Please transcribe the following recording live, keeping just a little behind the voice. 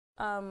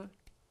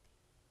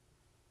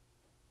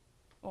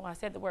well, I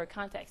said the word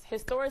context,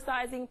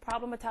 historicizing,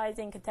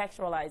 problematizing,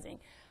 contextualizing.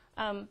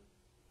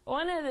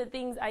 One of the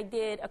things I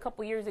did a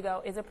couple years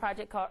ago is a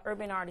project called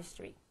Urban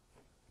Artistry.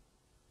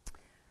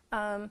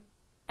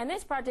 And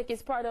this project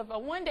is part of a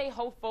one-day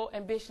hopeful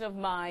ambition of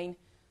mine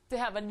to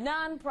have a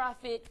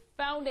nonprofit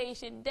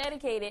foundation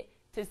dedicated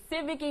to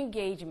civic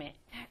engagement.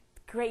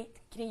 Great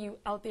getting you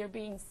out there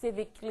being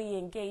civically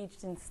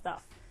engaged in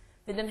stuff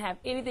that doesn't have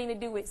anything to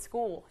do with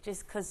school,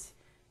 just because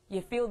you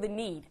feel the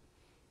need.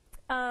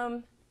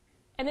 And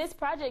this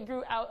project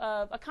grew out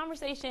of a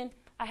conversation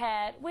I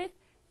had with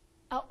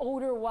an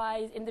older,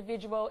 wise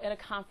individual at a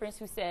conference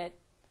who said,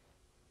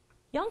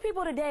 young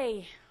people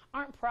today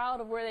aren't proud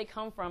of where they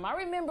come from. I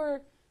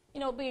remember,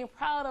 being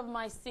proud of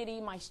my city,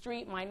 my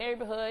street, my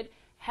neighborhood,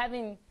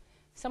 having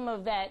some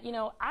of that,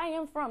 I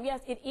am from,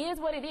 yes, it is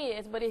what it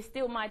is, but it's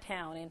still my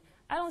town. And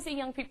I don't see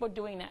young people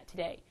doing that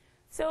today.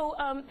 So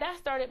that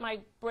started my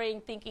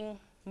brain thinking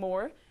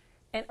more,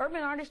 and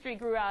Urban Artistry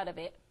grew out of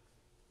it.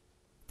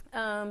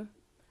 Urban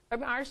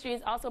Artistry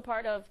is also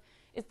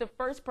it's the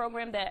first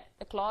program that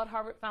the Claude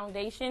Harvard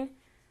Foundation,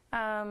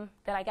 that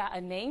I got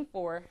a name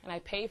for, and I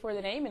paid for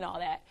the name and all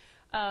that.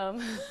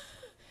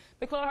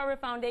 The Claude Harvard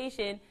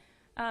Foundation,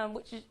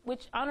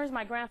 which honors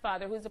my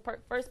grandfather, who's the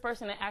first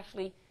person that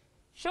actually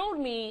showed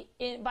me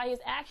by his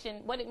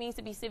action what it means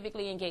to be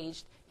civically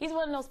engaged. He's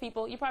one of those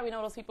people, you probably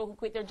know those people who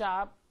quit their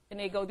job and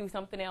they go do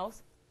something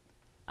else.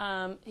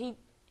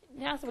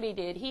 That's what he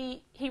did.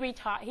 He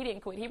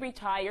didn't quit. He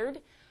retired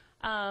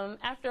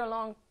after a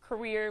long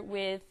career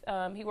with,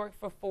 he worked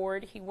for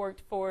Ford. He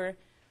worked for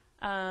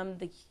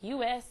the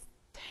U.S.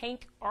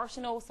 tank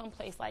arsenal,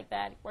 someplace like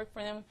that. He worked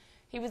for them.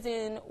 He was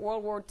in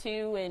World War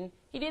II, and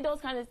he did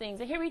those kinds of things.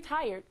 And he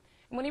retired.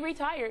 And when he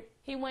retired,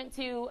 he went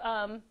to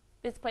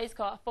this place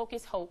called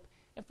Focus Hope.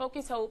 And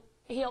Focus Hope,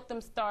 he helped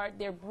them start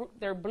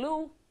their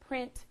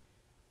blueprint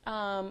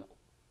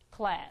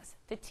class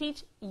to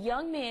teach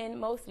young men,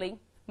 mostly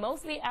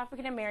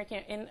African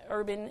American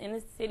in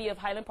the city of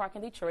Highland Park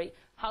in Detroit,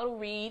 how to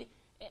read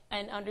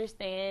and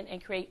understand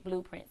and create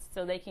blueprints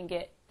so they can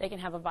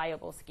have a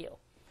viable skill.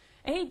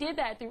 And he did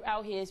that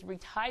throughout his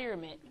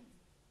retirement.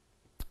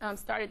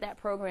 Started that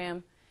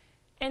program,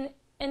 and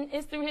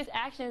it's through his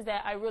actions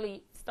that I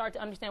really start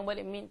to understand what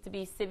it meant to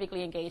be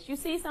civically engaged. You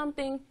see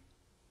something,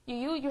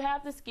 you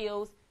have the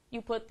skills,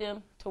 you put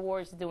them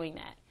towards doing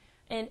that.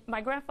 And my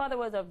grandfather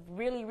was a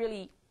really,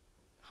 really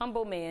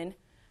humble man,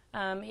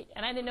 and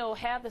I didn't know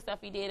half the stuff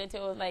he did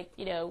until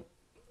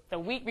the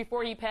week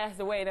before he passed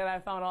away that I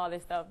found all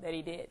this stuff that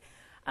he did.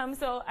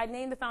 So I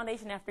named the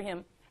foundation after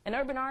him. And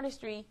Urban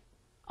Artistry,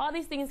 all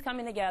these things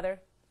coming together.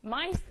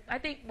 I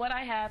think what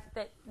I have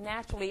that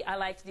naturally I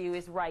like to do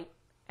is write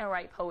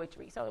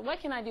poetry. So what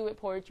can I do with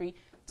poetry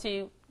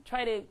to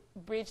try to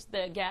bridge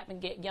the gap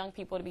and get young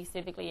people to be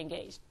civically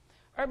engaged?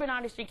 Urban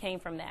Artistry came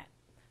from that.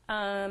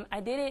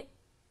 I did it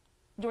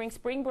during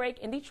spring break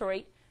in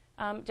Detroit,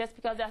 just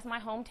because that's my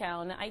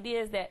hometown. The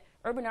idea is that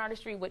Urban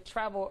Artistry would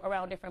travel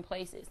around different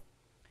places.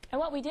 And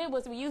what we did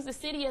was we used the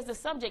city as the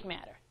subject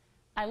matter.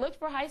 I looked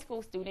for high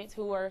school students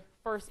who were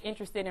first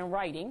interested in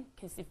writing,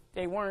 because if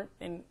they weren't,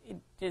 then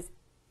it'd just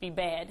be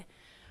bad.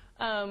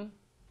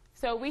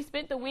 So we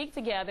spent the week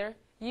together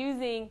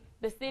using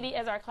the city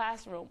as our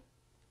classroom,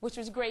 which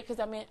was great because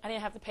I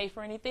didn't have to pay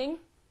for anything.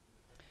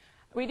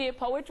 We did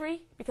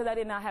poetry because I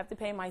did not have to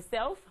pay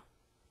myself.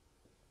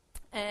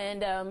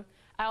 And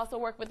I also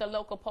worked with a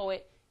local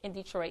poet in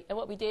Detroit. And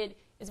what we did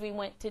is we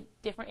went to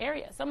different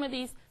areas. Some of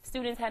these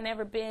students had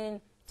never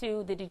been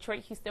to the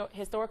Detroit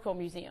Historical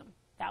Museum.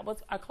 That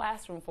was our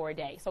classroom for a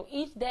day. So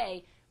each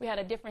day we had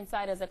a different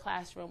site as a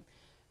classroom.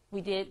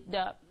 We did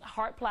the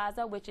Hart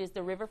Plaza, which is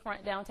the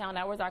riverfront downtown.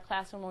 That was our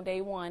classroom on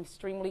day one,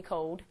 extremely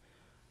cold,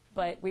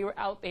 but we were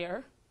out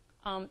there.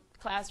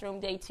 Classroom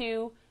day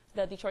two,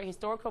 the Detroit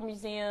Historical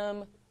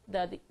Museum,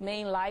 the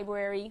main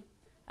library,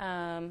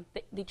 the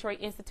Detroit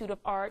Institute of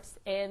Arts,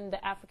 and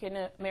the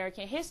African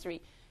American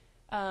History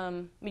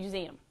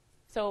Museum.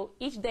 So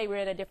each day we're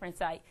at a different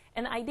site.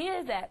 And the idea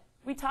is that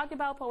we talked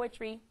about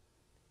poetry,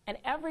 and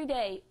every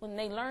day when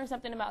they learned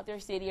something about their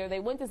city or they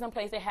went to some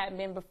place they hadn't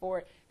been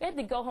before, they had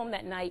to go home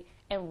that night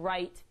and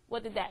write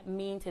what did that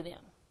mean to them.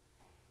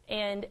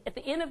 And at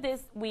the end of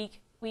this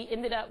week, we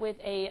ended up with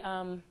a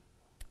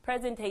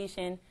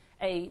presentation,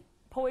 a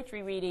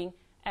poetry reading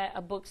at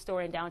a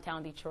bookstore in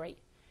downtown Detroit.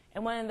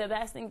 And one of the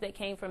best things that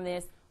came from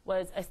this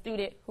was a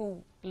student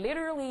who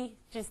literally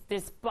just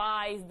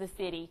despised the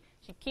city.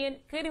 She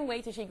couldn't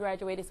wait till she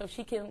graduated so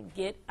she can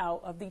get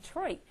out of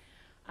Detroit.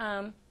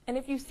 And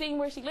if you've seen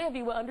where she lived,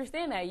 you will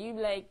understand that. You'd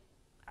be like,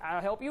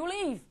 I'll help you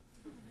leave.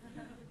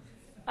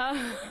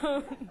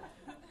 But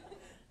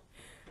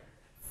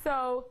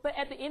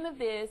at the end of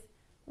this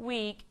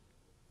week,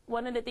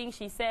 one of the things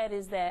she said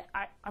is that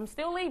I'm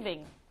still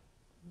leaving,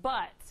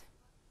 but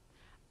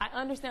I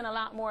understand a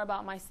lot more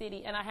about my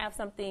city, and I have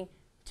something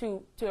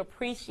to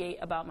appreciate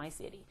about my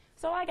city.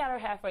 So I got her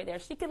halfway there.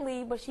 She can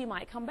leave, but she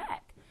might come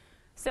back.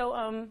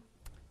 So,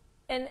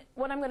 and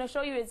what I'm going to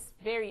show you is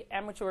very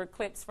amateur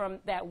clips from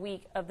that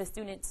week of the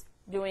students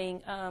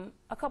doing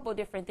a couple of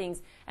different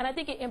things. And I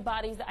think it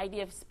embodies the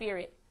idea of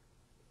spirit,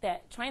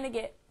 that trying to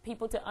get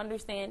people to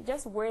understand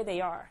just where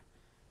they are.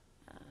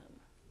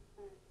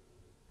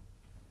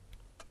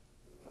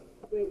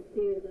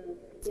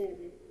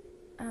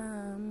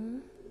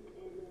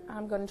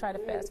 I'm going to try to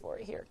fast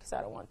forward here because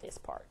I don't want this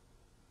part.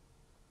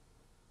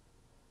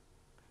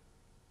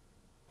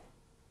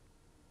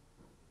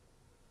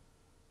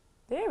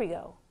 There we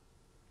go.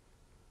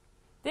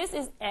 This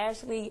is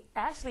Ashley.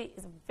 Ashley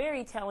is a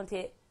very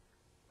talented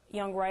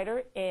young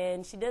writer,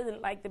 and she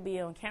doesn't like to be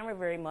on camera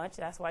very much.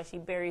 That's why she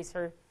buries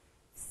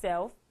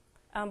herself.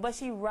 But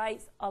she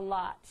writes a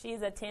lot.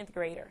 She's a 10th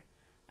grader,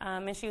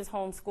 and she was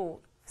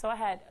homeschooled. So I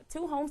had 2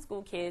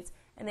 homeschool kids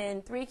and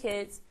then 3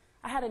 kids.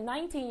 I had a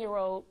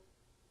 19-year-old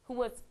who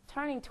was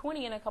turning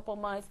 20 in a couple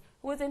months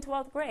who was in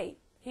 12th grade.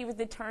 He was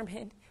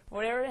determined.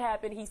 Whatever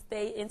happened, he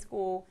stayed in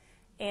school,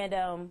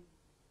 and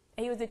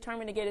he was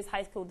determined to get his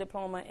high school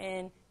diploma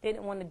and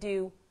didn't want to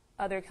do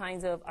other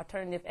kinds of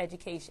alternative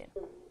education.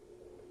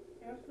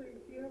 Ashley,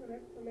 do you have an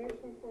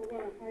explanation for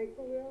what a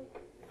haiku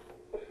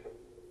is?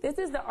 This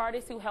is the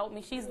artist who helped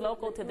me. She's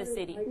local to the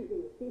city.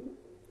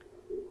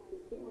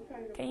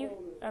 Can you?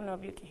 I don't know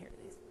if you can hear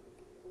this.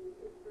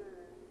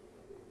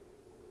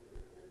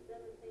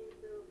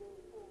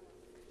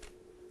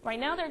 Right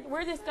now,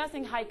 we're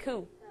discussing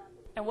haiku,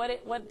 and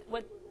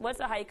what's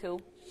a haiku?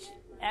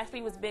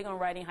 Ashley was big on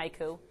writing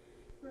haiku.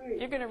 Right.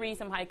 You're going to read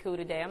some haiku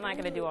today. I'm not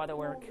going to do all the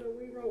work. That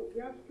we wrote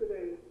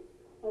yesterday,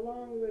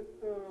 along with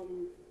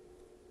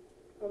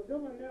a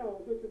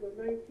villanelle, which is a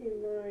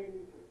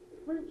 19-line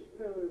French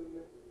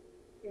poem,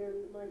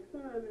 and my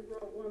son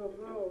brought one of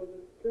those.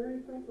 It's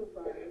very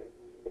simplified,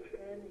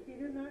 and he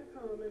did not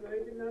come, and I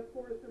did not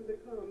force him to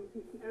come,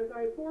 as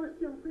I forced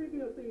him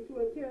previously to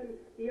attend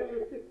the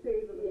other 6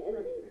 days of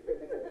instruction.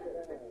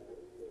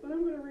 But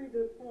I'm going to read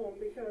this poem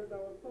because I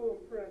was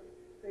so impressed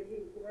that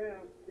he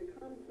grasped the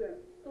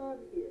concept of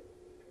it.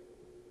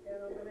 And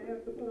I'm going to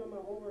have to put on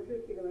my over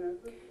 50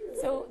 glasses.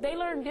 So they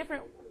learned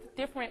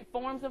different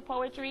forms of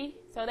poetry,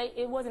 so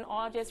it wasn't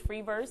all just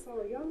free verse. So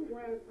a young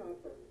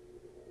grasshopper.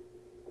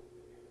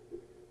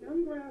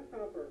 Young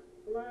grasshopper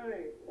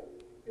flies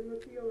in the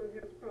field and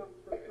has crops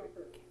for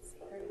supper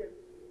and gets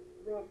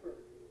rougher.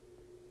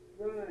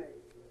 Rise,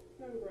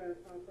 young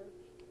grasshopper.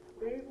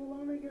 Days will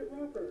only get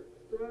rougher.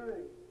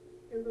 Rise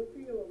in the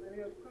field and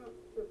have crops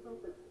for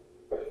supper.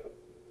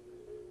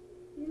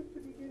 Seems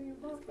to be getting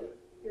rougher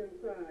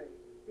inside,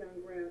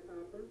 young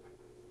grasshopper.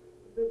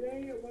 The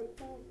day it was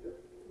softer,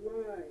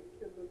 lies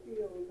in the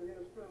fields and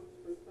has crops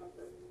for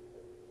supper.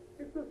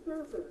 It's a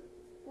surfer,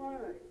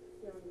 fly,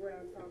 young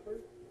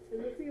grasshopper,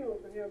 in the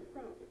fields and has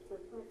crops for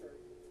supper.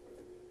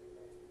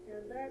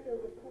 And that is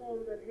a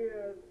poem that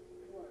has,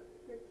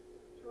 6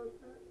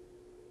 shortcuts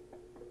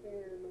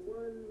and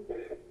 1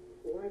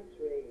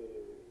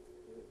 quatrain.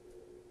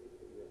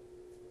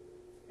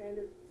 And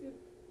it's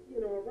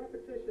a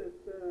repetitious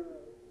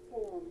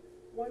poem.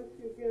 Once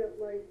you get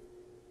like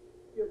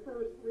your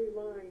first 3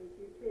 lines,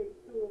 you take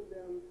 2 of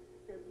them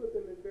and put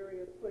them in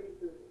various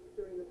places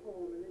during the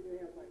poem, and then you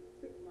have like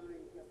 6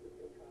 lines you have to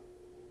pick up.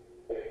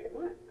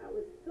 But I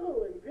was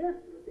so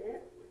impressed with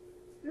that.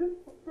 This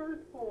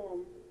first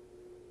poem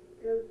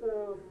is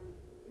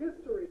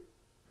history.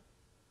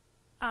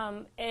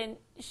 And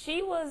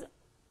she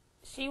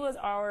was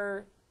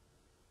our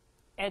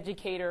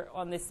educator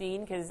on the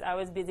scene because I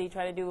was busy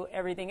trying to do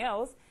everything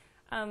else.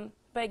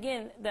 But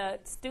again, the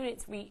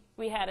students,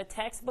 we had a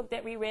textbook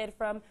that we read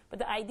from, but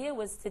the idea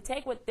was to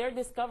take their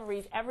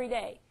discoveries every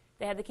day.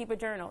 They had to keep a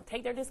journal,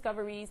 take their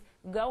discoveries,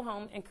 go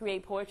home, and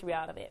create poetry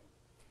out of it.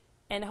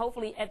 And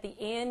hopefully at the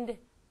end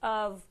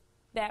of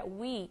that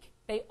week,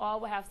 they all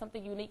will have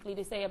something uniquely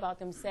to say about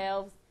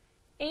themselves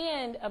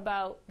and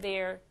about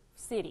their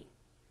city.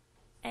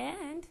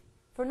 And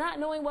for not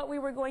knowing what we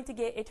were going to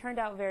get, it turned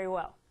out very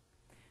well.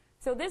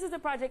 So this is a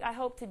project I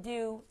hope to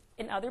do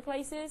in other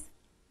places,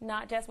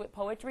 not just with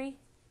poetry.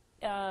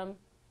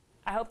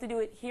 I hope to do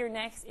it here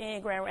next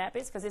in Grand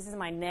Rapids because this is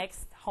my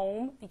next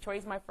home.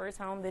 Detroit's my first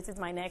home. This is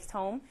my next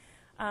home.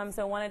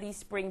 So one of these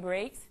spring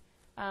breaks,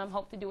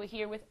 hope to do it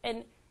here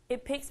and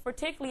it picks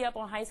particularly up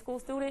on high school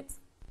students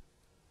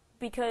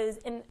because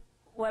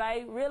what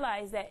I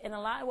realized that in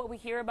a lot of what we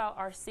hear about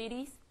our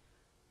cities,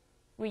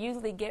 we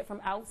usually get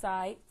from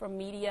outside, from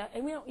media,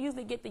 and we don't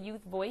usually get the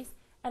youth voice.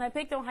 And I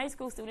picked on high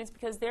school students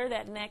because they're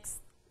that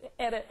next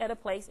at a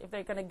place if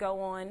they're going to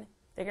go on,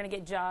 they're going to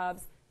get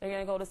jobs, they're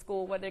going to go to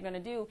school, what they're going to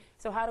do.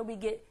 So how do we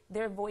get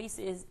their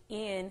voices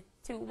in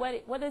to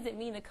what does it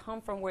mean to come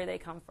from where they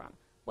come from?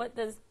 What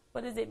does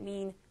it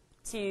mean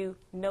to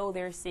know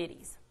their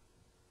cities?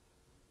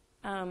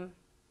 You know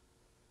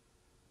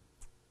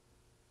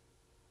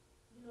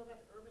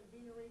about the urban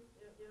deanery,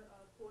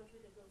 poetry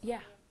that goes Yeah.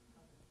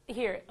 there?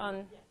 Here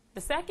on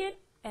the second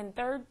and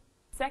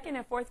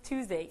fourth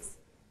Tuesdays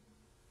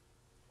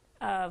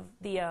of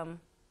the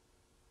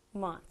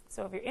month.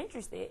 So if you're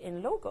interested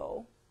in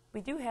logo,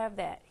 we do have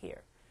that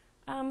here.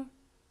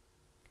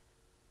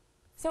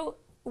 So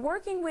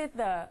working with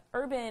the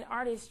urban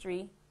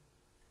artistry,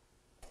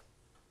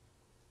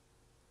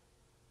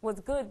 was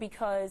good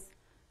because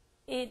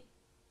it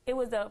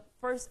was the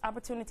first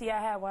opportunity I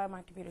had. Why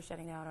my computer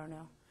shutting down? I don't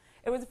know.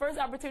 It was the first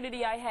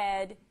opportunity I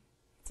had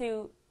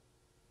to,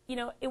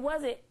 it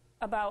wasn't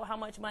about how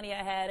much money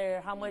I had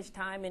or how much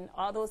time and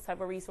all those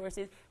type of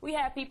resources. We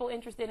had people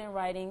interested in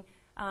writing,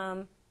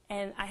 and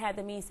I had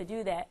the means to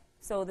do that.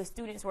 So the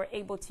students were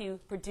able to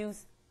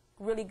produce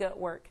really good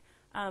work.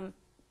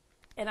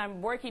 And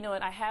I'm working on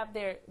it. I have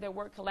their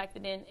work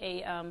collected in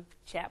a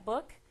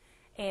chapbook.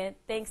 And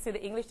thanks to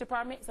the English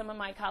department, some of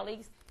my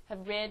colleagues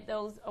have read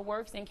those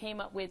works and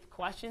came up with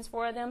questions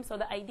for them. So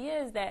the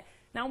idea is that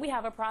now we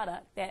have a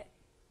product that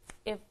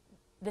if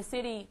the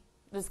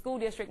school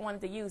district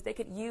wanted to use, they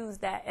could use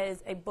that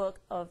as a book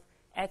of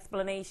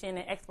explanation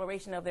and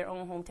exploration of their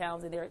own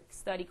hometowns and their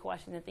study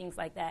questions and things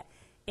like that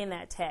in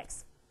that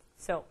text.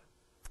 So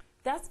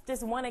that's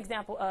just one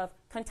example of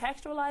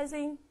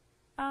contextualizing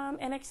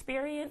an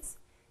experience.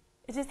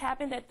 It just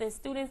happened that the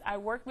students I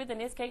worked with in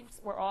this case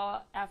were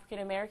all African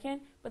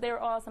American, but they were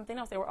all something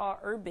else. They were all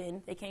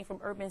urban. They came from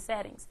urban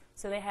settings.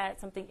 So they had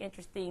something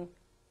interesting,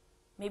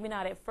 maybe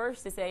not at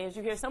first to say. As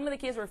you hear, some of the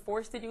kids were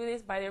forced to do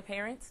this by their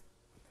parents,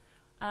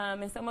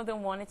 and some of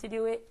them wanted to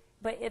do it.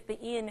 But at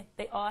the end,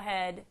 they all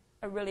had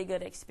a really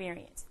good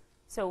experience.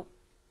 So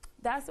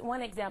that's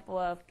one example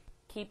of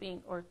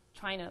keeping or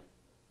trying to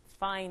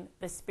find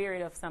the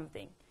spirit of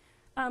something.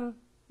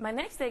 My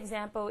next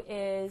example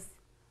is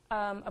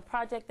a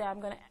project that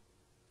I'm going to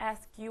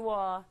ask you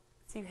all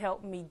to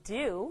help me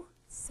do.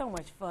 So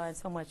much fun,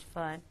 so much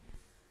fun.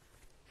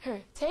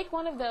 Here, take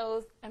one of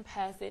those and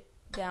pass it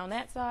down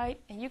that side,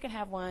 and you can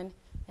have one,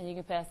 and you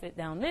can pass it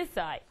down this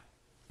side.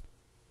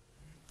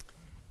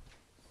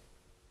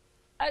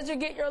 As you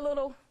get your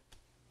little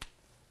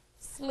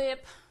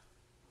slip,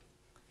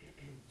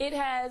 it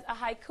has a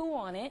haiku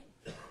on it.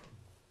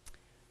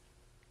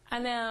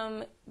 And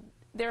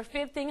there are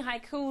 15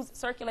 haikus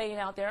circulating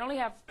out there. I only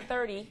have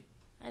 30.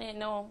 I didn't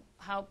know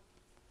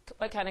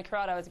what kind of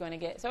crowd I was going to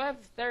get. So I have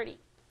 30.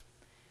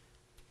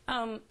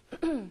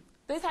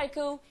 This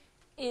haiku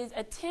is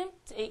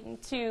attempting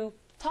to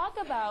talk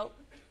about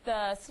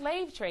the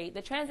slave trade,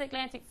 the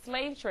transatlantic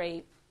slave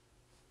trade,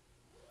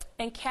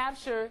 and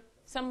capture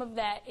some of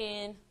that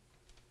in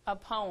a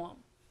poem.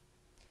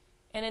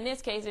 And in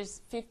this case,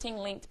 there's 15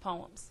 linked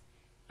poems.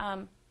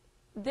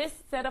 This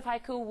set of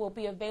haiku will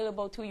be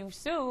available to you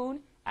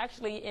soon,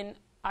 actually in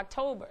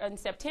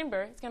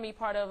September. It's going to be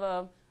part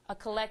of a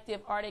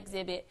collective art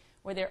exhibit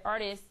where there are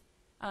artists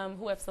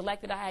who have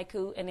selected a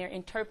haiku and they're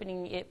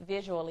interpreting it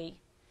visually.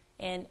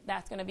 And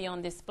that's going to be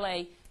on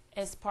display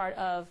as part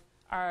of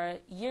our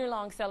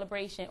year-long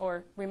celebration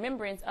or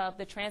remembrance of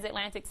the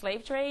transatlantic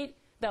slave trade,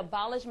 the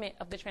abolishment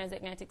of the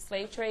transatlantic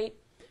slave trade,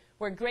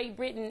 where Great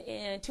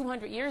Britain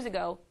 200 years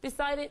ago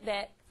decided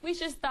that we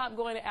should stop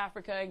going to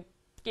Africa and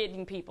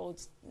getting people.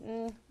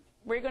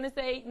 We're going to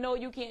say, no,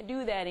 you can't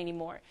do that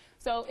anymore.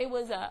 So it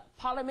was a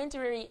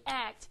parliamentary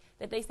act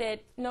that they said,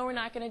 no, we're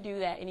not going to do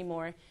that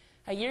anymore.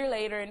 A year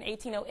later, in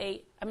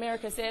 1808,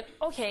 America said,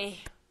 okay,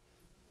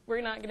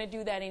 we're not going to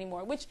do that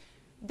anymore, which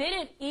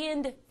didn't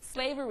end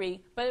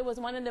slavery, but it was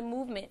one of the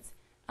movements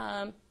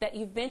that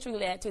eventually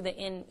led to the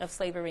end of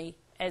slavery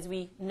as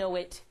we know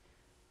it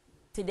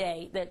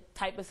today, the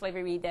type of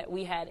slavery that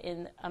we had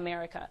in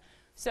America.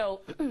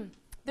 So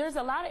there's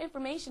a lot of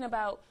information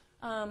about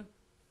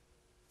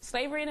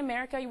slavery in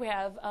America. You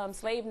have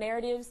slave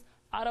narratives,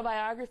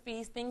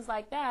 autobiographies, things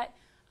like that.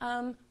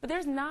 But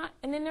there's not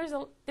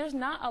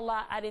a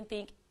lot, I didn't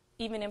think,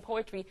 even in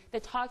poetry,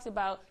 that talks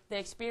about the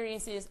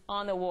experiences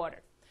on the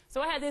water.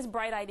 So I had this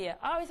bright idea.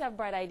 I always have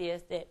bright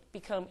ideas that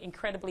become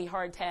incredibly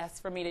hard tasks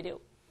for me to do.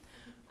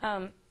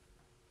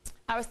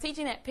 I was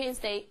teaching at Penn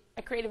State,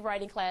 a creative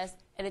writing class.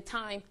 At the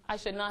time, I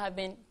should not have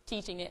been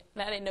teaching it,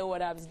 and I didn't know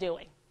what I was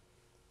doing.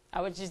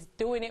 I was just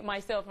doing it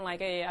myself and like,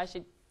 hey, I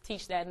should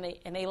teach that,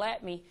 and they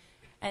let me.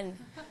 And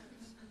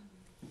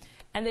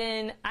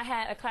then I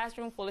had a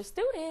classroom full of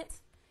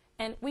students,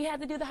 and we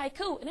had to do the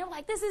haiku. And they were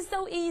like, this is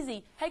so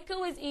easy.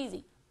 Haiku is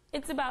easy.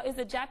 It's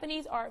a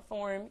Japanese art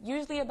form,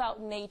 usually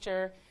about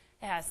nature.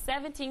 It has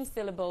 17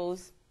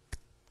 syllables,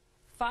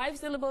 5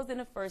 syllables in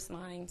the first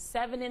line,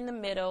 7 in the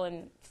middle,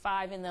 and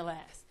 5 in the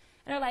last.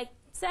 And they're like,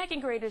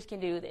 second graders can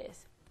do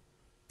this.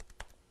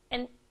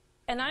 And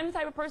I'm the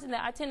type of person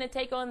that I tend to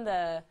take on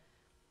the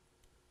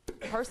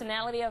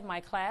personality of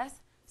my class.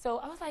 So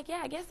I was like,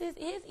 yeah, I guess this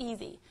is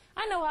easy.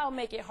 I know how to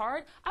make it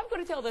hard. I'm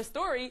going to tell the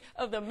story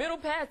of the middle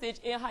passage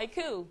in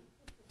haiku.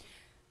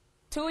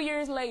 2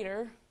 years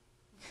later,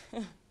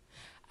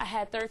 I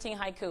had 13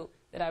 haiku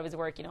that I was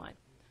working on.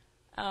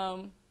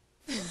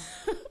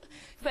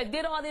 So I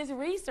did all this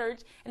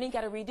research and then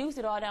got to reduce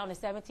it all down to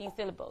 17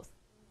 syllables.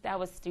 That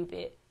was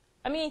stupid.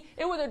 I mean,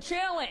 it was a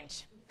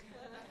challenge.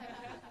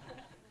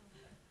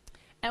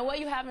 And what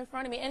you have in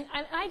front of me, and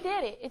I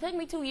did it. It took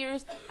me 2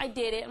 years. I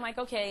did it. I'm like,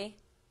 okay.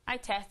 I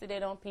tested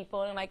it on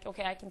people, and I'm like,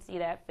 okay, I can see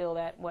that, feel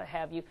that, what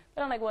have you.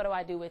 But I'm like, what do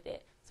I do with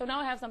it? So now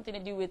I have something to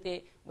do with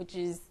it, which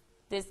is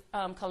this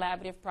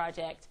collaborative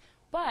project.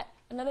 But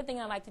another thing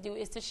I like to do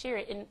is to share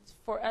it. And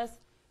for us,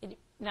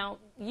 now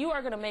you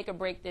are going to make or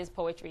break this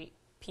poetry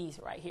piece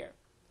right here.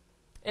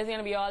 It's going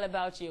to be all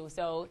about you.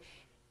 So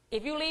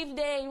if you leave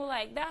today and you're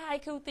like, that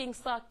haiku thing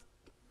sucked,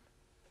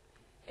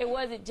 it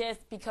wasn't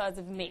just because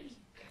of me,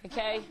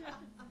 okay?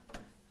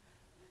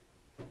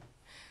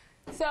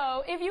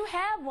 So if you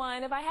have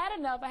one, if I had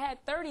enough, I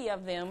had 30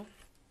 of them.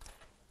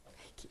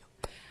 Thank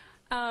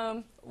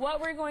you. What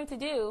we're going to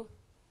do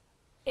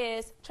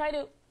is try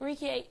to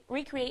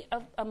recreate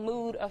a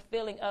mood, a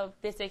feeling of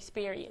this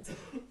experience.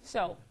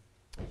 So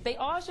they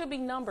all should be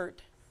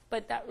numbered,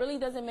 but that really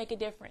doesn't make a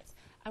difference.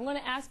 I'm going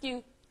to ask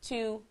you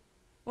to,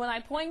 when I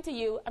point to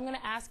you, I'm going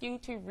to ask you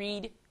to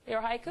read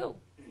your haiku.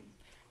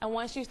 And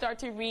once you start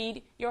to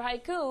read your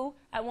haiku,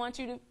 I want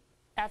you to,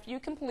 after you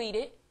complete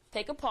it,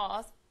 take a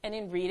pause and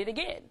then read it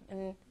again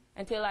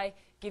until I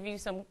give you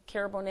some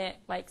Carbonet,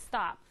 like,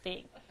 stop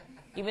thing,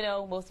 even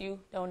though most of you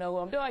don't know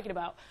what I'm talking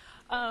about.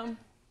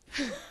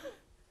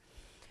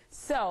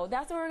 So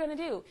that's what we're going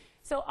to do.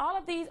 So all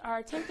of these are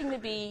attempting to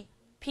be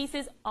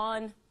pieces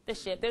on the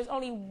ship. There's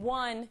only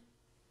one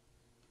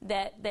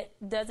that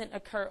doesn't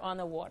occur on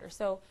the water.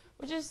 So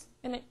we're just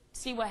going to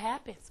see what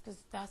happens,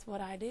 because that's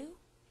what I do.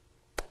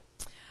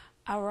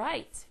 All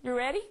right. You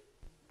ready?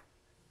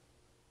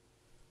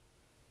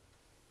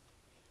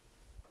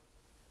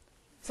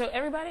 So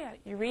everybody,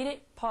 you read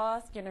it,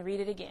 pause, you're going to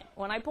read it again.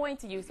 When I point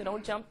to you, so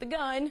don't jump the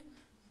gun,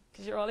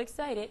 because you're all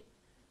excited.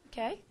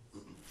 Okay?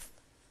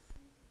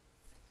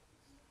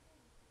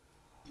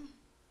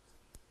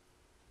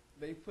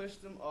 They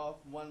pushed them off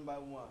one by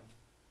one,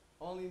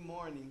 only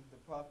mourning the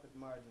profit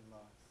margin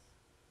loss.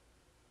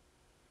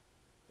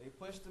 They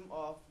pushed them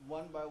off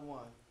one by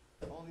one,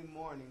 only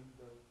mourning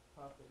the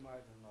profit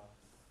margin loss.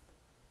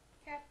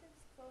 Captives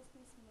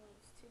closeness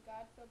moves, to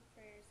God-filled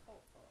prayers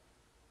hopeful.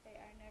 They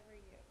are never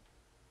you.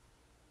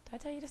 Did I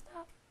tell you to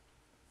stop?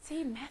 See,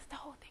 you messed the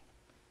whole thing.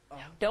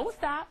 No, don't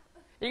stop.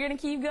 You're going to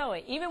keep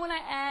going. Even when I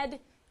add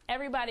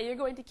everybody, you're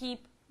going to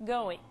keep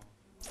going.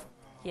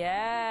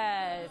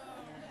 Yes.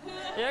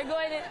 You're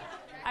going to,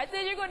 I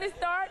said you're going to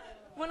start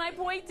when I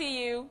point to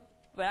you,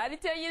 but I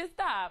didn't tell you to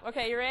stop.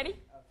 Okay, you ready?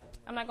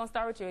 I'm not going to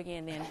start with you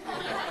again then.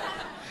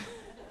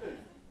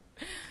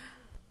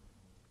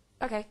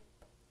 Okay.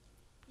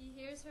 He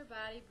hears her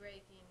body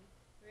breaking,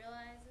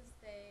 realizes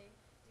they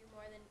do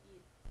more than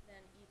eat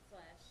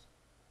flesh.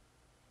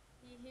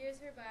 He hears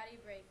her body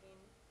breaking,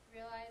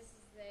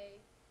 realizes they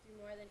do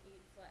more than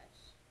eat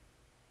flesh.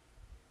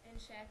 In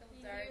shackled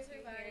dark, hears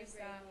her body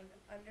sound,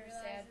 under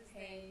sad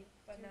pain,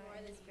 but not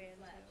in his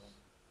bantu.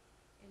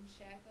 In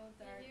shackled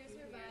dark, He hears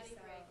her body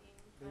breaking,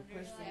 They under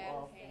pushed them sad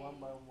off pain,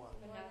 one by one,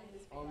 but not in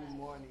his only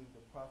bantu. mourning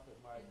the profit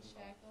in margin loss.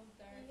 shackled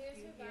dark, He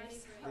hears her body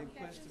They breaking,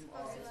 pushed them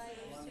off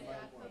one by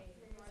one,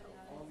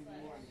 only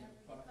mourning the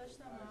profit push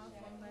them off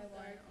margin one by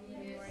one,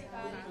 only loss. mourning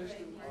They the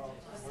pushed them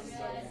off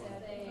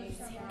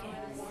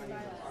one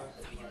by one,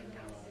 only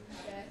mourning the profit margin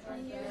loss.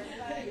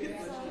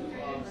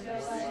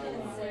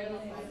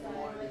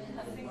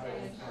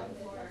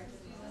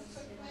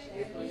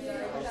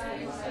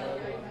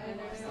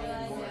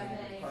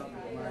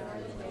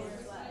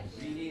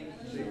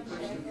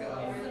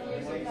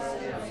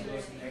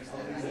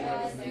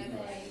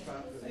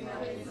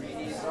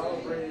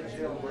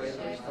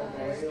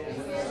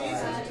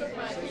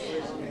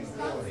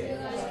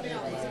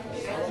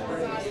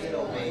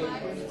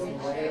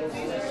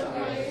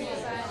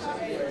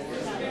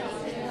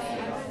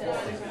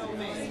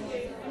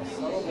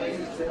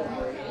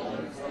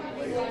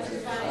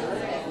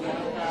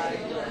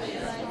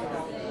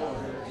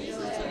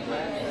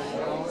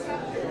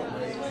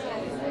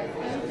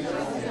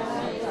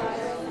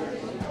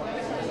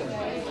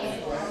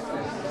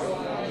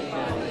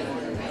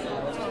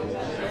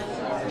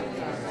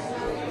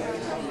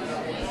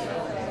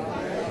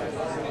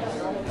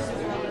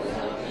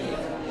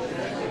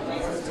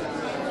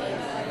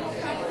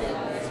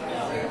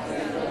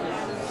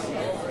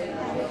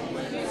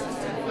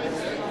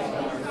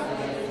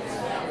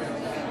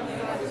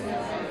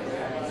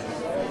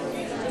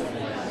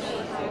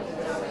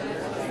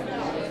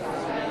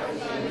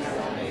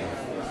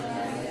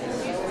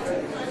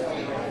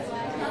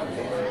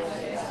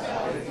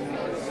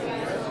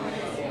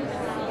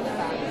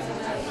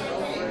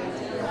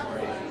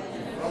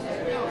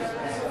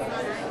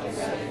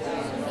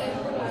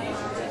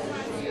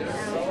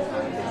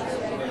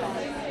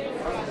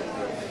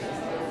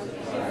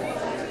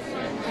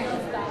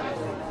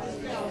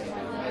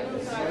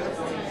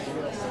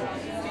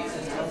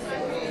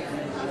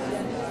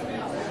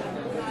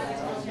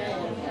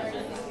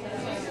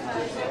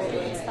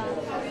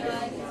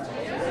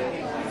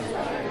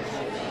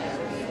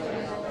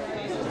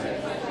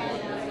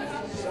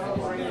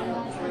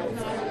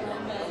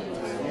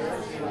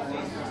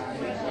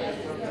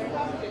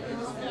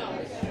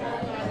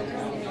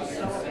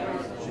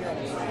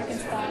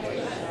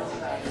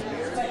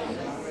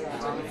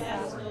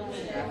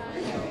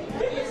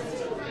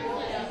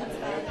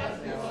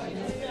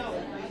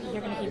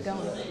 You're going to keep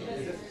going.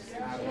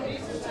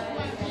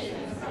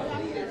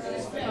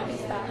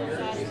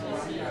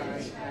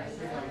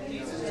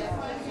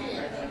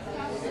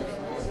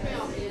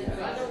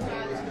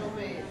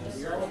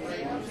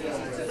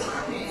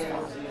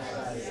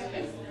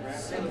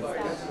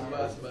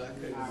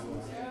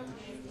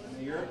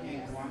 Europe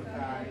ain't one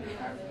side,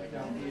 Africa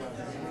don't the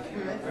other.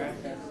 Red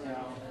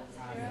SL,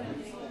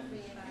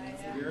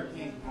 Europe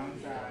ain't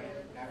one side,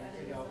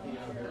 Africa don't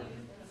the other.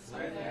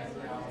 Red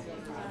SL,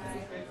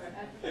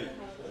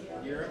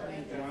 Europe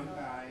ain't one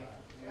side,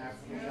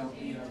 Africa don't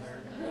the other.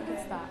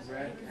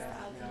 Red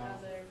SL,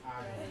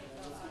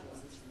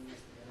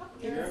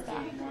 Europe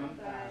ain't one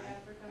side,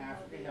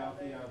 Africa help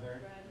the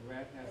other.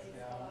 Red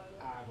SL,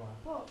 agua.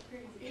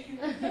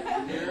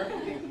 Europe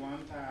ain't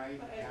one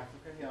side,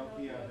 Africa help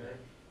the other.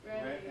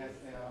 Red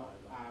SL,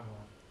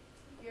 agua.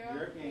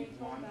 Europe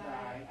ain't one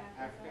side,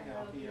 Africa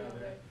help the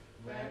other.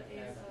 Red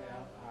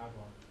SL,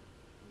 agua.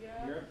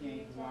 Europe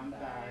ain't one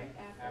side,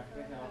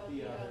 Africa help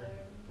the other.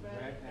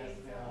 Red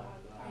SL,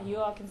 agua. You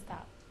all can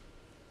stop.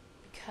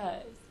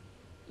 Because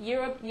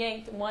Europe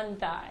yanked one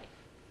thigh.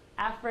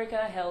 Africa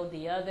held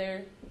the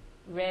other.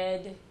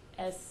 Red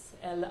es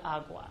el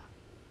agua.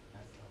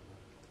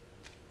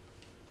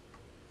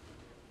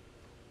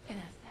 And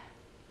that's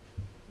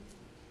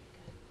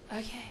that.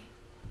 Okay.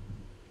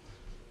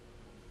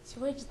 So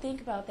what did you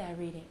think about that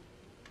reading?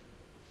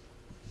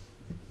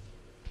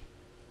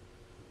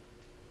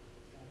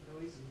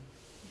 Noisy.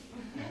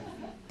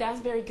 That's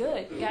very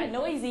good. Got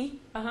noisy.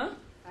 Uh-huh.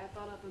 I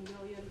thought of A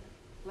Million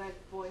Black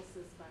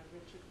Voices by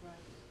Richard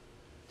Wright.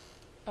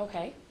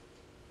 Okay.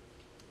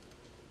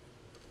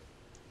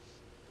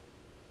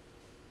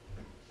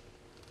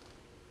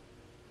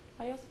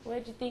 What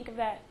did you think of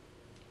that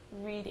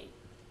reading?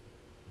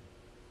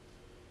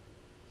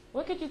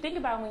 What could you think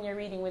about when you're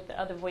reading with the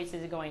other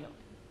voices going on?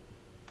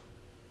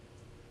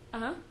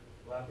 Uh-huh. A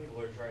lot of people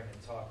are trying to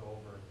talk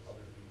over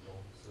other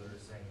people, so they're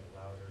saying it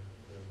louder.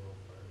 They're a little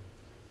farther.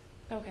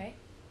 Okay.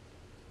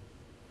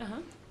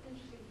 Uh-huh.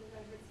 Interesting because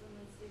I heard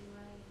someone sing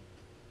mine.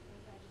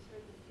 Like I just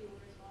heard the few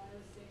words while I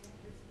was singing.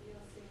 I heard somebody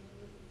else singing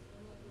it with me.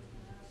 So I'm like looking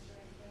around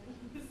trying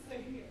to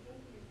sing it.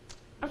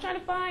 I'm trying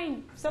to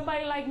find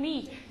somebody like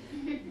me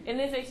in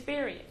this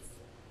experience.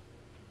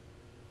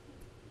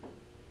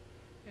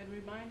 It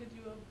reminded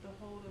you of the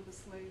hold of a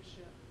slave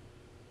ship.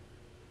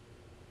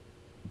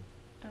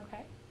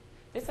 Okay.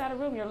 This side of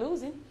the room, you're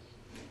losing.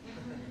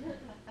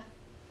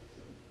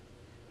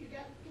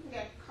 People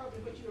got caught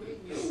in what you were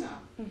reading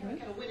yourself. You kind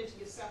of went into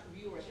yourself, the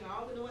viewers. You know,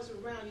 all the noise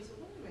around you. Said,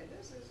 wait a minute,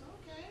 this is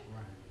okay.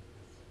 Right.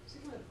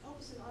 So you want to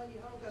focus on all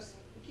your own, because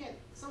you can't.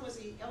 Someone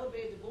said you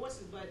elevated the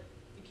voices, but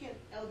you can't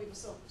elevate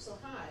them so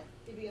high.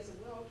 Maybe I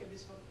said, well, okay,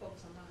 just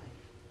focus on mine.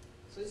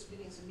 So this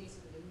begins to mean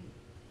something to me.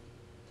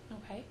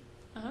 Okay.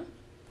 Uh-huh.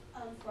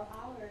 For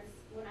hours,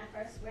 when I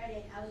first read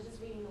it, I was just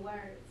reading the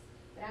words.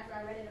 But after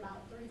I read it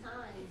about 3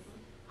 times,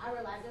 I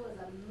realized there was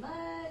a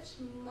much,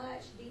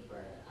 much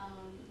deeper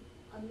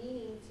a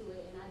meaning to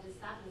it. And I just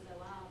stopped and said,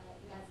 wow,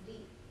 that's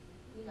deep.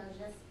 You know,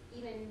 just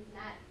even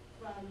not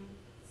from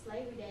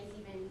slavery days,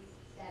 even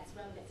that's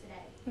relevant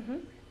today. Mm-hmm.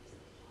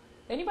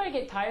 Anybody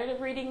get tired of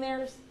reading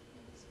theirs?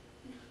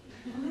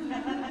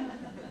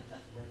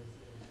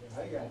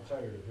 I got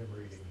tired of him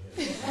reading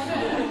his. There's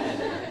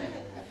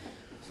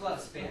a lot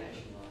of Spanish.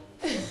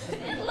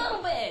 A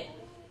little bit.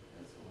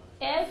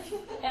 Es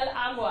el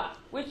agua,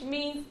 which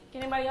means,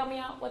 can anybody help me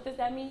out? What does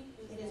that mean?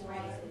 It is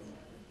red.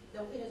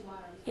 It is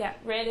water. Yeah,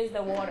 red is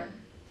the water.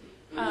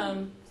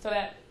 So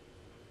that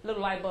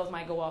little light bulbs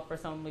might go off for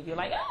some of you.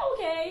 Like, oh,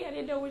 okay, I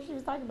didn't know what she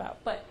was talking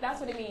about. But that's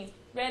what it means.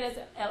 Red is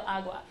el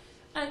agua.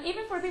 And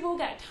even for people who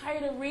got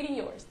tired of reading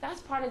yours, that's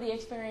part of the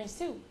experience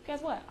too.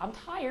 Guess what? I'm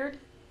tired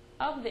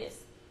of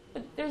this.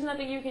 But there's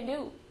nothing you can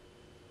do.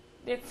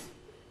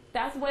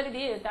 That's what it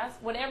is. That's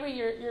whatever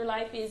your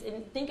life is.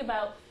 And think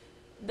about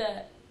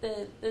the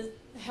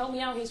help me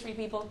out, history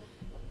people,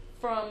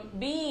 from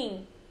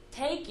being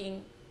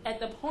taking at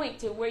the point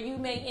to where you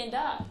may end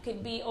up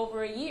could be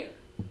over a year,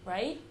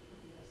 right?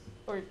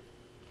 Or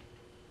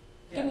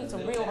give me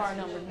some real hard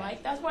numbers,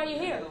 Mike. That's why you're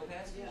here.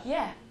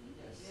 Yeah.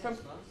 From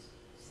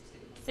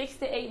 6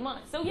 to 8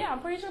 months. So yeah, I'm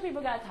pretty sure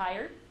people got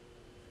tired.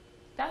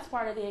 That's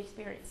part of the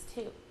experience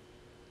too.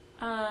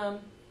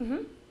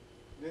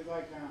 There's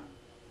like,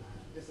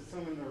 just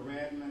assuming the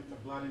red meant the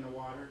blood in the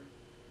water.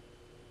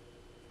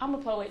 I'm a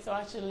poet, so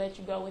I should let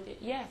you go with it.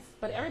 Yes,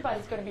 but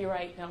everybody's going to be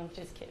right. No, I'm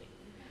just kidding.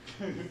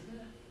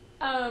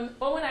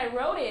 But when I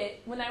wrote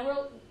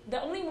the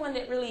only one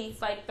that really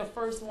is like the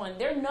first one,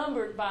 they're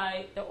numbered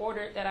by the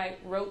order that I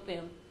wrote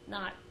them,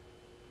 not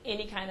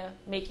any kind of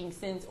making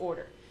sense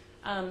order.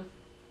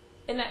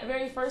 In that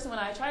very first one,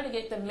 I tried to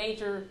get the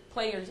major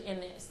players in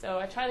this. So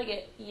I tried to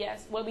get,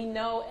 what we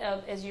know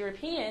of as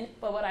European,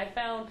 but what I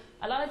found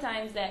a lot of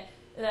times that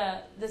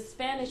the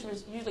Spanish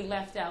was usually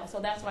left out, so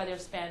that's why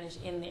there's Spanish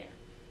in there.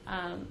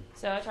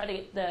 So I tried to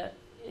get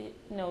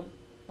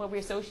what we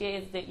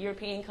associate as the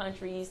European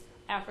countries,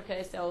 Africa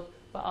itself,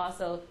 but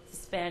also the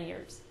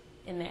Spaniards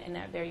in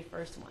that very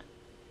first one.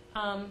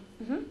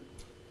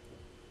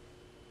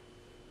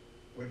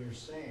 When you're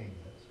saying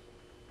it,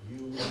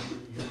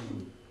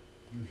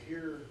 you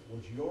hear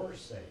what you're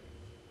saying,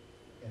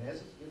 and as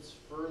it gets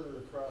further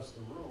across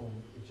the room,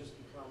 it just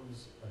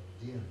becomes a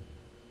din.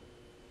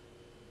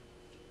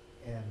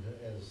 And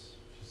as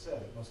she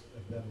said, it must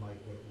have been like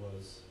what it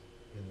was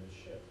in the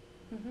ship.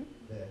 Mhm.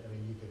 That, I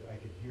mean, I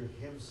could hear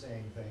him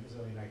saying things,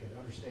 I mean, I could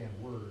understand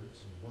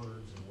words and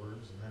words and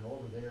words, and then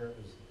over there it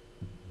was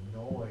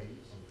noise,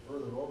 and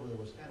further over there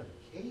was kind of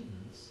a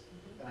cadence,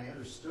 and I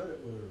understood it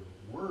were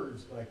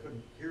words, but I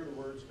couldn't hear the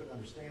words, couldn't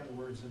understand the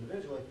words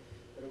individually,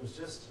 but it was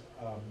just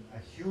a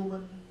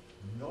human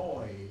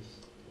noise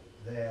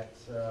that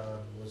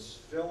was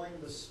filling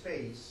the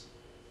space,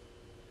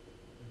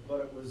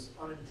 but it was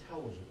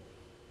unintelligible.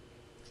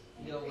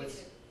 You know, I'm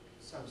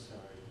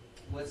sorry.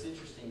 What's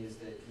interesting is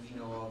that we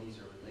know all these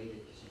are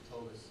related because you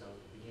told us so at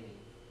the beginning,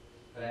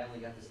 but I only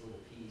got this little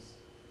piece.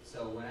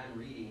 So when I'm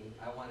reading,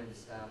 I wanted to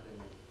stop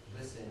and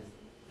listen.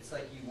 It's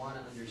like you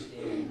want to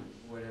understand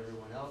what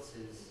everyone else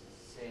is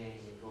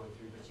saying and going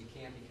through, but you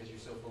can't because you're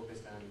so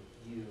focused on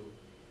you,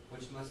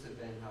 which must have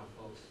been how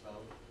folks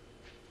felt.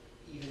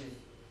 Even if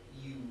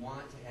you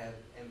want to have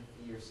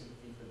empathy or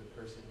sympathy for the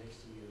person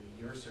next to you,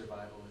 your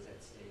survival is at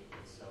stake,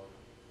 and so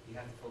you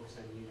have to focus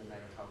on you no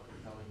matter how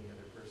compelling the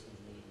other person's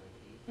need might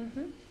be.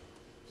 Mm-hmm.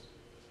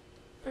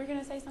 Were you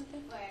going to say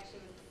something? Well,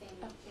 actually, it was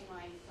the same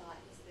line of thought,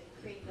 is that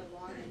creating a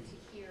longing to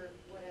hear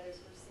what others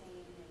were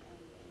saying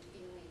and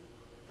feeling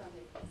from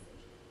their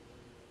message.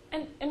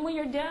 And when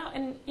you're down,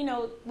 and you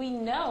know, we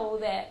know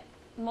that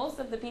most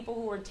of the people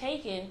who were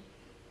taken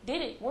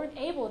weren't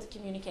able to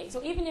communicate.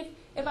 So even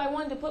if I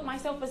wanted to put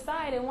myself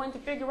aside and wanted to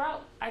figure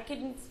out, I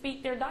couldn't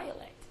speak their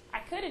dialect. I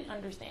couldn't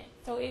understand.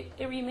 So it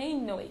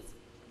remained noise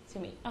to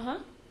me. Uh-huh.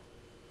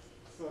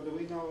 So do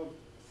we know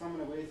some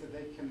of the ways that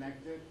they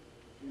connected,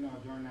 you know,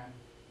 during that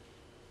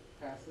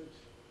passage?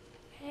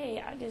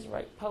 Hey, I just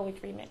wrote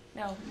poetry, man.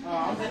 No.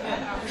 I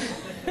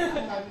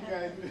thought you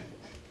guys...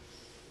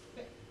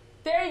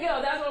 There you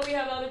go. That's why we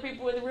have other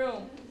people in the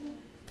room.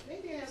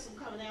 Maybe it has some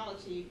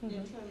commonality in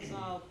terms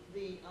of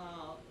the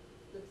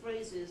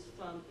phrases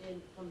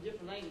from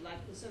different languages,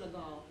 like the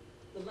Senegal,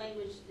 the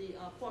language, the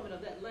format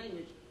of that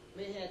language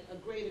may have a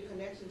greater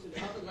connection to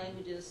the other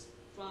languages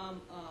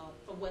from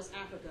West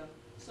Africa.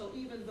 So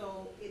even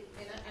though it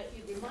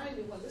reminded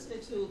me when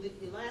listening to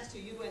the last two,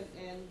 you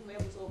and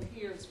whomever was over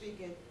here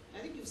speaking, I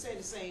think you said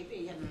the same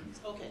thing.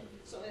 Okay,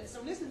 so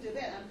listening to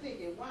that, I'm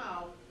thinking,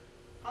 wow,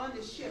 on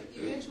the ship,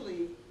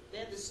 eventually they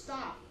had to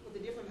stop with the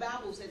different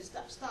Bibles, they had to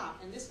stop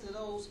and listen to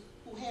those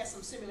who had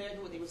some similarity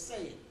to what they were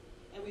saying.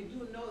 And we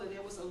do know that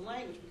there was a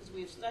language, because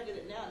we have studied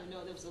it now to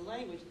know there was a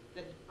language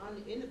that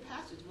in the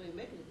passage, when you're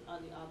making it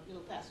on the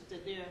passage,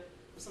 that there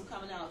was some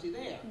commonality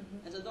there.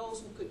 And so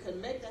those who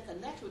could make that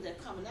connection with that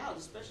commonality,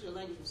 especially the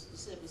language from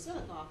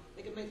Senegal,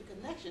 they could make the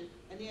connection,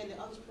 and then the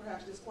others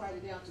perhaps just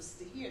quieted down to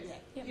hear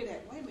that. Hear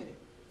that, wait a minute.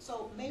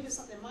 So maybe it's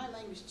something in my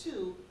language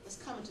too that's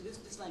coming to this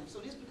language.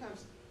 So this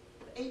becomes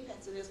the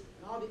apex of this,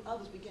 and all the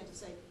others begin to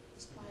say,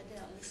 let's quiet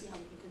down and let's see how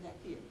we can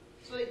connect here.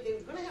 So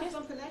they're going to have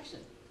some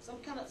connection, some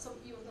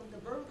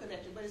verbal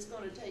connection, but it's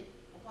going to take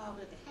a while for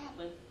that to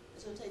happen.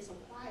 It's going to take some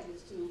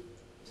quietness to,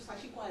 just like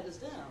she quieted us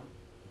down,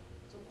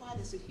 some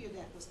quietness to hear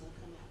that what's going to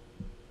come out.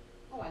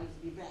 Oh, I need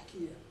to be back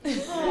here.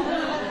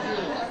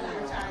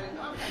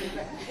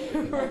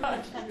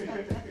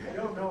 I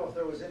don't know if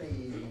there was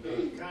any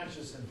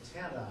conscious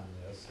intent on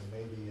this, and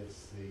maybe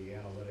it's the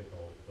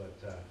analytical, but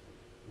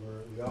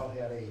we all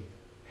had a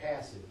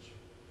passage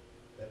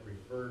that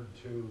referred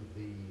to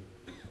the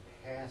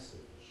passage.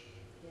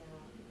 Yeah.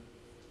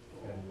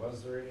 And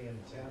was there any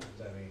intent?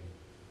 I mean,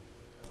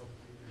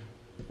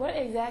 what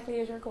exactly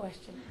is your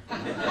question?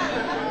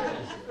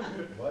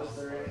 Was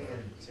there any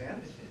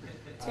intent?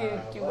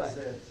 Was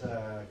it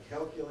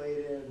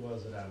calculated?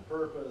 Was it on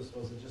purpose?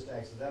 Was it just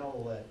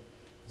accidental that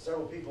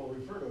several people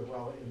refer to it?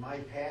 Well, in my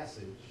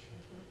passage,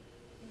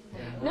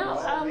 and we're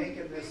all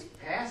making this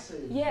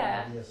passage,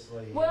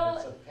 obviously. Well,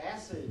 it's a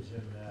passage,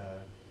 and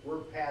we're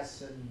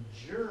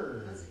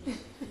passengers, but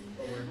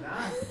we're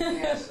not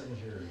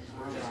passengers.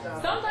 We're just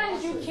on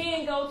sometimes you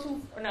can go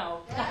too.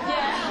 No.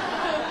 Yeah.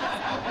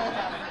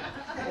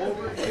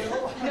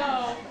 Overkill?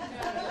 No.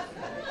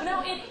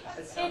 No, it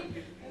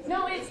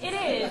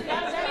is.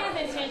 That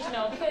is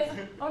intentional, because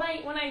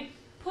when I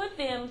put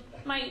them,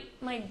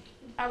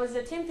 I was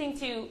attempting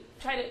to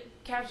try to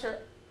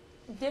capture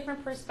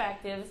different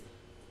perspectives,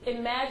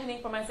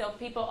 imagining for myself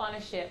people on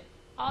a ship,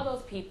 all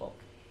those people.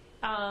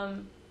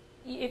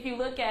 If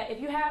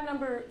you have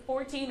number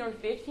 14 or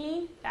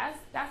 15,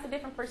 that's a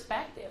different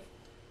perspective.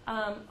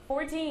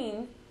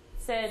 14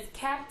 says,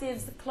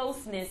 captives'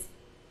 closeness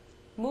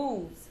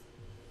moves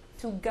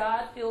to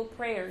God-filled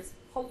prayers,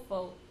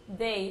 hopeful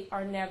they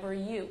are never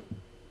you.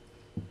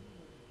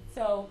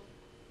 So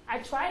I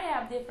try to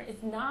have different,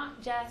 it's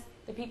not just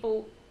the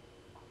people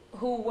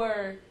who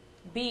were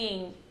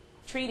being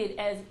treated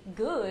as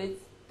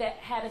goods that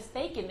had a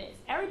stake in this.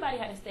 Everybody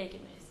had a stake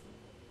in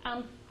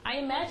this. I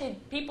imagine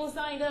people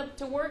signed up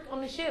to work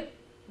on the ship,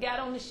 got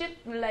on the ship,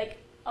 and were like,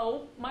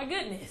 oh my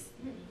goodness,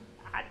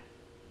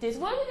 this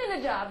wasn't in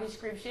the job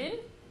description,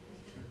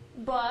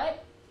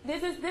 but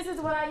this is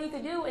what I need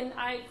to do, and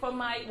for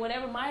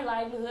whatever my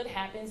livelihood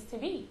happens to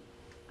be.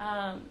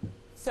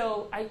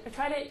 So I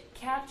try to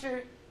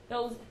capture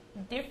those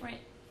different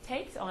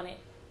takes on it,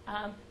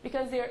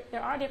 because there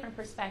are different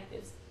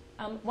perspectives.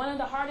 One of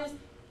the hardest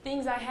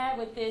things I had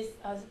with this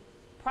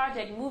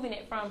project, moving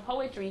it from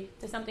poetry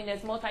to something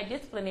that's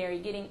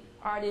multidisciplinary, getting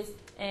artists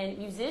and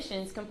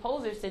musicians,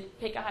 composers to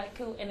pick a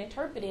haiku and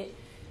interpret it.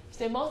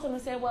 So most of them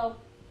said, well,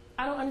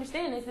 I don't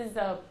understand. This is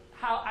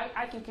how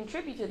I can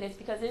contribute to this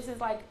because this is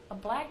like a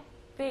black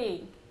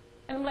thing.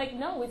 And I'm like,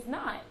 no, it's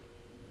not.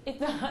 It's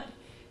not.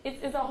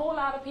 It's a whole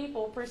lot of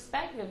people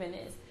perspective in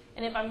this.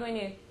 And if I'm going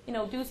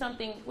to, do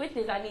something with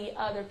this, I need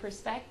other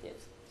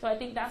perspectives. So I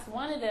think that's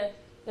one of the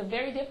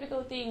very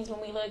difficult things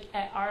when we look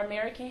at our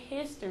American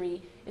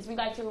history is we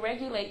like to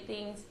regulate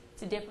things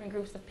to different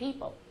groups of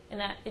people. And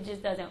that it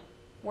just doesn't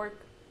work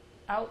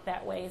out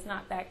that way. It's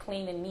not that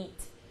clean and neat.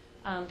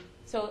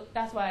 So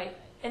that's why,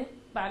 and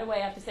by the way,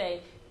 I have to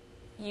say,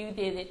 you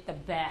did it the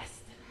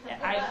best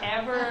I've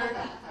ever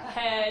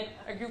had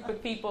a group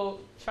of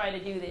people try to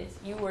do this.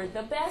 You were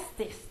the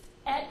bestest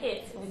at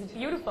it. It was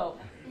beautiful.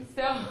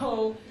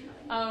 So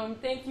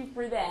thank you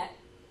for that.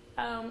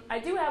 I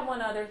do have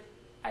one other.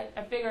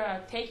 I figure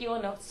I'll take you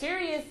on a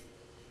serious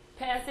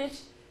passage,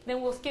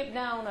 then we'll skip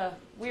down a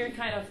weird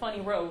kind of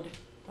funny road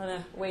on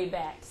the way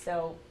back.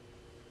 So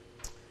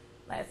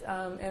let's,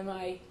 in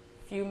my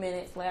few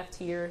minutes left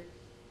here,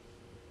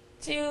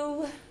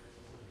 do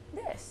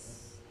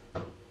this.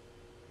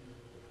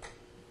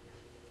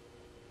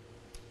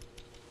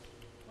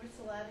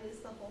 Mursalata, is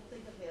the whole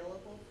thing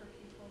available for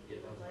people who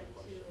would like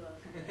to?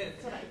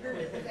 That's what I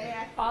heard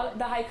today.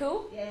 The haiku?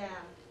 Yeah.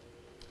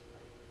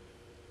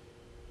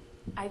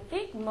 I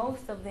think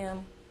most of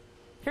them.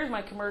 Here's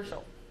my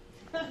commercial.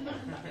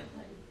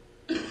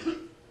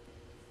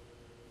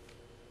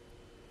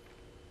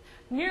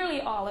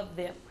 Nearly all of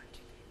them. 1, 2,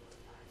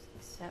 3,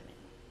 4, 5,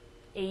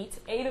 6, 7,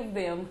 8 of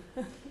them.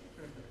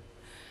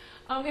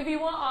 If you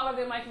want all of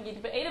them, I can get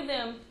you. But 8 of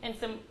them and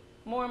some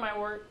more of my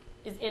work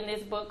is in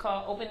this book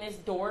called Open This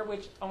Door,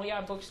 which only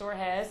our bookstore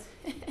has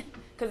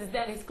because it's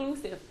that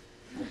exclusive.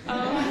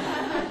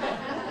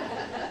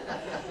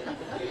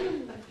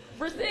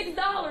 For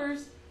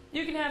 $6,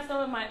 you can have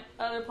some of my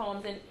other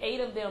poems, and 8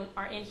 of them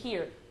are in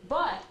here.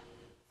 But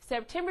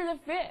September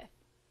the 5th,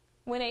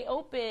 when they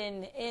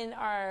open in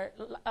our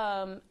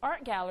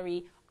art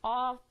gallery,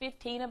 all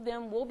 15 of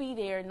them will be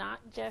there, not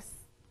just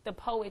the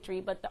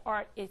poetry, but the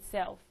art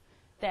itself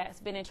that's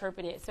been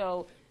interpreted.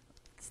 So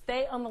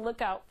stay on the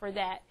lookout for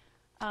that,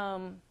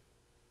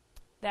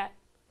 that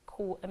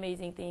cool,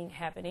 amazing thing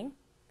happening.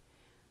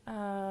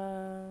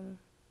 I'll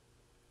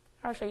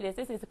show you this.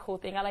 This is a cool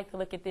thing. I like to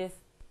look at this.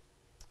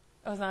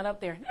 Oh, it's not up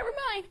there. Never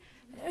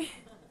mind.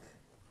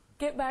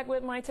 Get back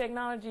with my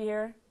technology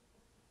here.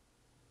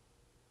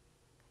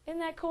 Isn't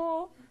that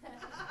cool?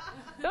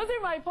 Those are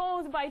my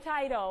poems by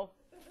title.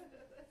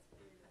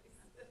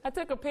 I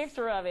took a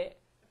picture of it.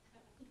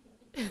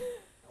 I want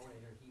to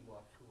hear He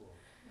Walked Cool.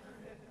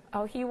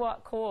 Oh, He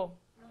Walked Cool.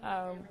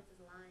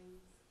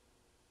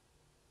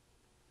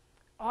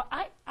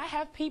 I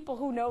have people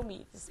who know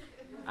me.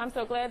 I'm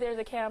so glad there's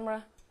a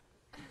camera.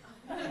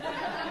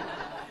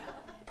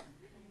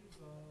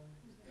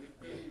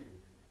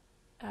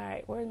 All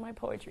right, where's my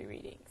poetry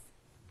readings?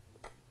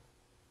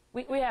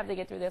 We have to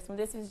get through this one.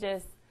 This is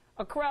just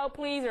a crowd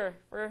pleaser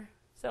for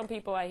some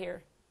people, I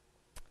hear.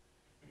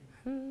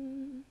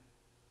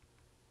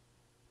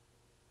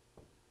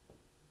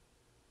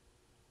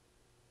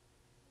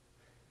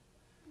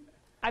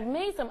 I've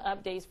made some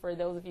updates for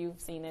those of you who've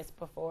seen this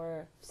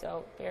before,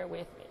 so bear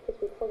with me.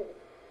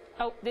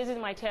 Oh, this is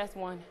my test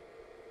one.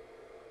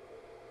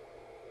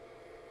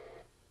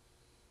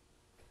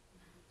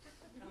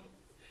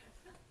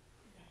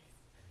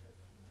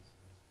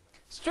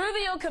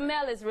 Struvio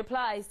Camellis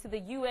replies to the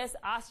U.S.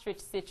 ostrich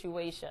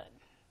situation.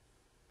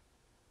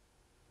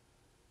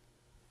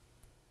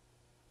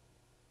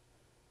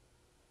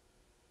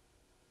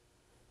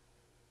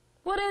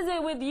 What is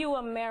it with you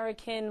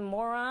American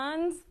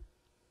morons?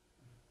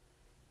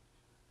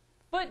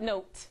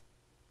 Footnote.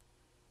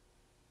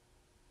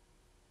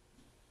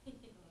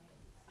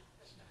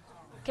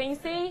 Can you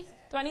see?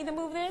 Do I need to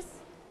move this?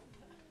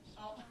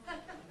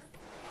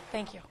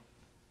 Thank you.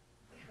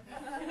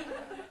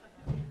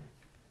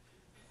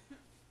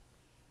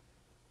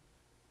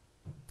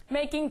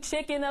 Making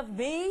chicken of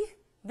thee,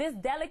 this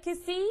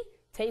delicacy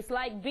tastes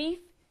like beef.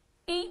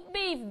 Eat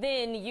beef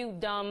then, you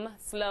dumb,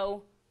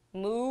 slow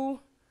moo.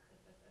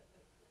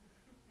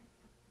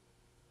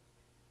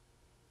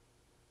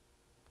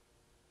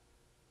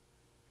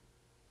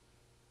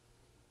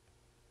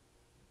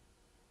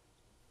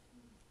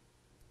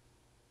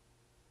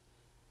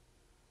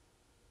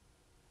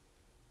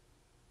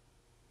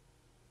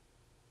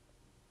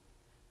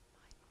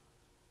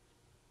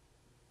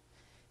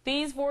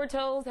 These 4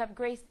 toes have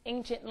graced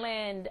ancient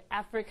land,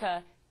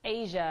 Africa,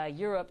 Asia,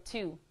 Europe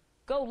too.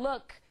 Go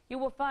look, you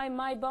will find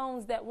my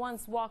bones that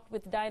once walked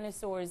with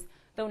dinosaurs,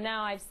 though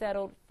now I've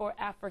settled for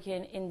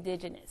African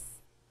indigenous.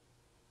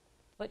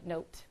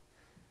 Footnote.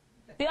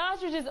 The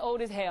ostrich is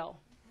old as hell.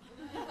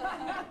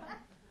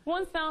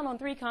 Once found on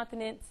 3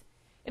 continents,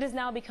 it is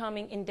now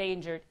becoming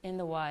endangered in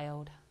the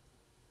wild.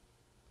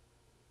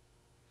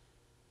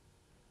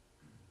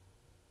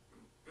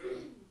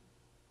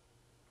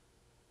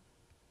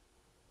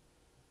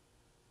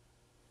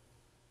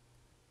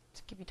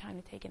 Let's give you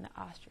time to take in the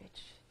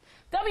ostrich.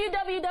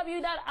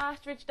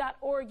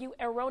 www.ostrich.org, you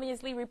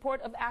erroneously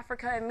report of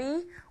Africa and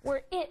me,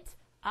 where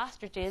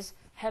ostriches,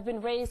 have been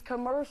raised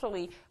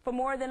commercially for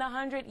more than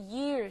 100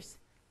 years.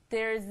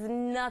 There's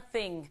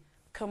nothing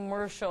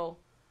commercial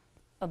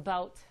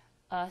about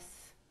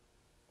us.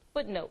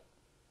 Footnote.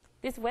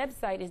 This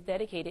website is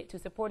dedicated to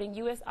supporting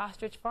U.S.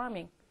 ostrich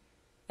farming.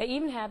 They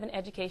even have an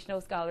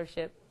educational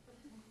scholarship.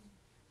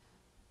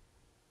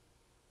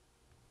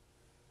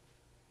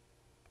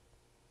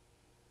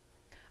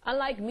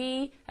 Unlike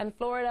me and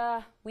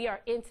Florida, we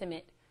are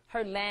intimate.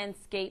 Her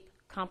landscape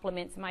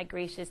complements my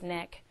gracious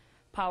neck,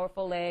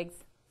 powerful legs,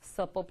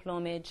 supple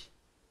plumage.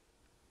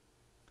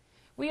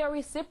 We are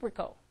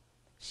reciprocal.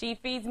 She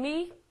feeds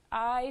me,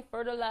 I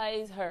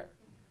fertilize her.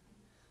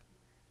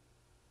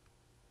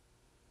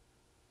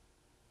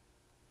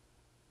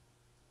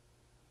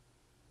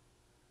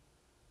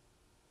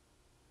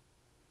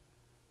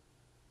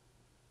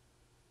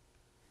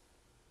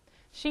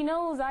 She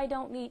knows I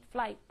don't need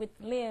flight with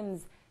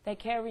limbs that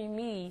carry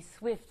me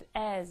swift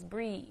as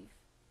breeze.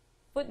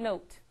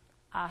 Footnote,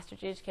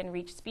 ostriches can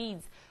reach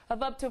speeds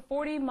of up to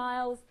 40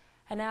 miles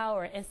an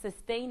hour and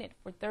sustain it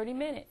for 30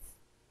 minutes.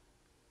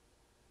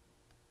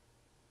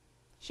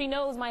 She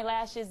knows my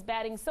lashes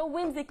batting so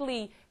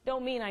whimsically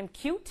don't mean I'm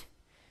cute.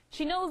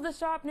 She knows the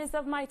sharpness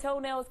of my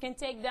toenails can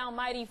take down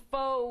mighty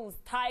foes,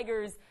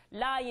 tigers,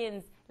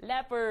 lions,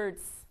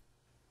 leopards.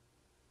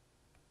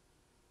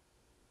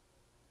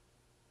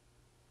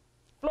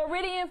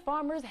 Floridian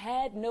farmers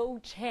had no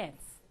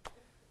chance.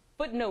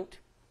 Footnote,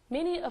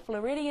 many a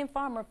Floridian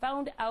farmer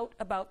found out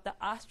about the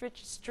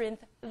ostrich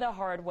strength the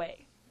hard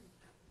way.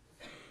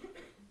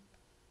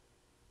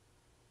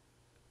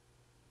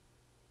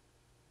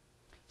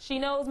 She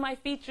knows my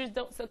features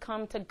don't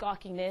succumb to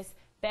gawkiness,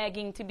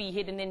 begging to be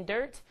hidden in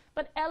dirt,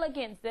 but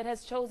elegance that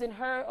has chosen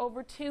her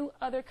over 2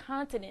 other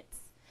continents.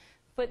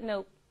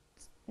 Footnote,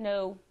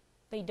 no,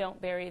 they don't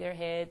bury their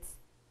heads.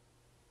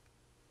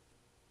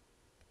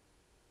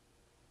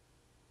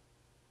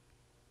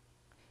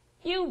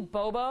 You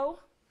bobo.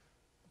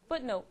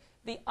 Footnote,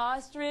 the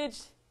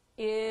ostrich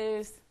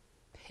is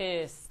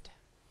pissed.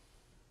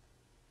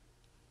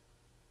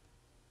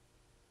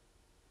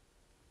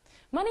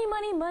 Money,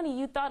 money, money,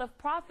 you thought of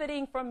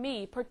profiting from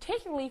me,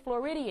 particularly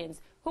Floridians,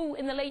 who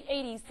in the late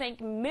 80s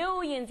sank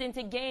millions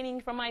into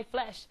gaining from my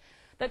flesh.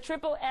 The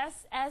triple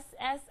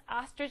SSS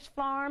Ostrich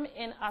Farm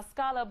in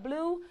Osceola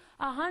blew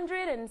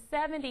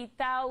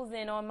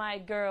 $170,000 on my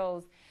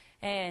girls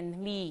and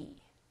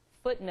me.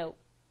 Footnote,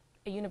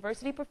 a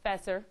university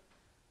professor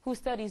who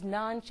studies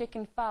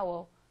non-chicken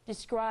fowl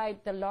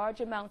described the large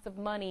amounts of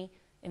money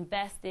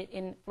invested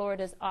in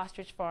Florida's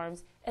ostrich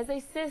farms as a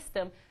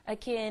system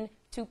akin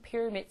to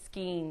pyramid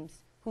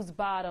schemes whose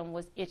bottom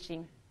was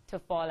itching to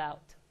fall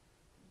out.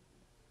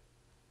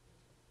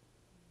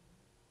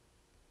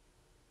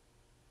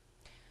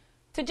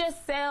 To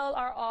just sell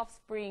our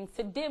offspring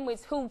to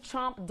dimwits who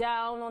chomp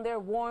down on their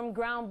warm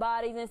ground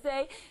bodies and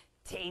say,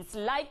 tastes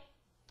like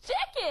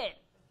chicken,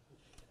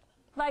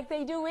 like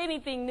they do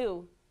anything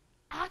new.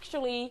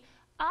 Actually,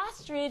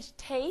 ostrich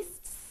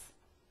tastes,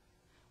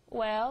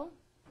 well,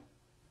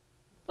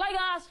 like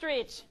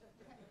ostrich.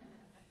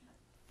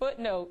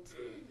 Footnote,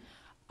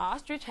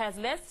 ostrich has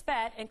less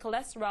fat and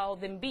cholesterol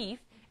than beef,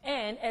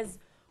 and as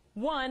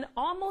one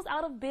almost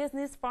out of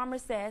business farmer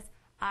says,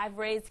 I've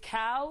raised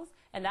cows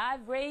and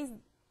I've been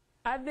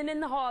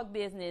in the hog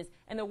business,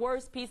 and the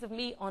worst piece of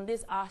meat on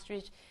this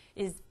ostrich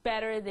is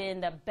better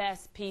than the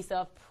best piece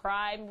of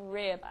prime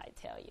rib, I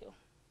tell you.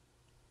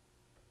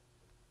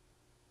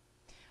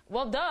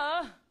 Well,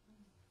 duh.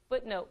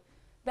 Footnote,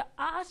 the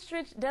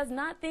ostrich does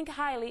not think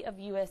highly of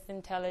U.S.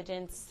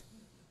 intelligence.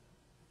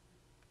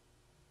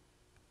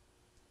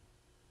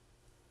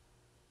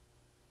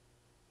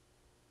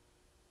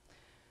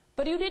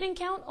 But you didn't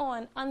count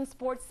on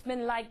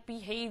unsportsmanlike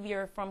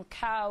behavior from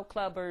cow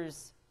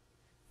clubbers.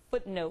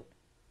 Footnote,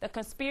 the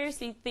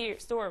conspiracy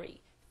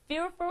story.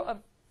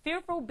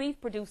 Fearful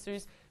beef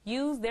producers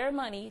use their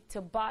money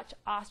to botch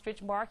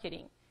ostrich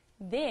marketing,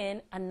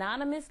 then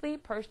anonymously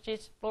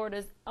purchased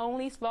Florida's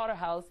only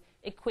slaughterhouse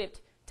equipped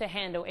to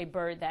handle a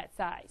bird that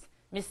size.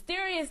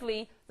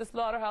 Mysteriously, the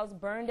slaughterhouse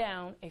burned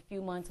down a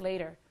few months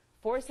later,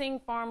 forcing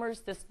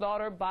farmers to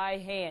slaughter by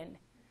hand.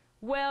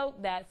 Well,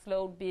 that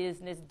slowed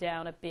business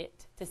down a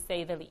bit, to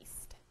say the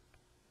least.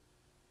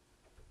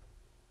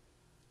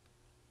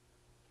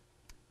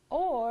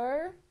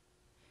 Or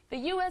the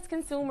U.S.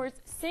 consumer's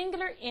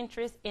singular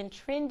interest in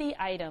trendy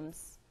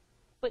items.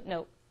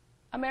 Footnote,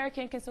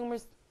 American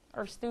consumers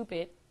are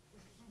stupid.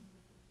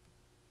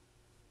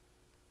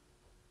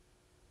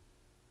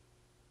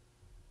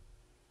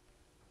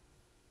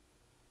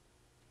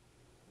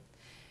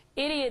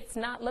 Idiots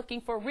not looking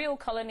for real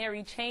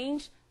culinary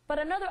change, but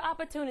another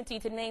opportunity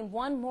to name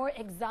one more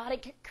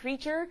exotic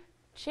creature,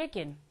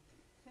 chicken.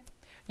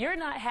 You're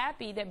not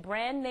happy that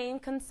brand name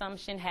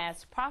consumption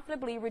has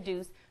profitably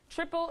reduced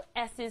Triple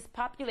S's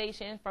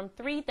population from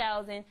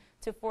 3,000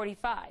 to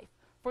 45,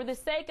 for the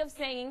sake of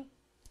saying,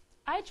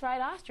 I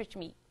tried ostrich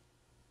meat.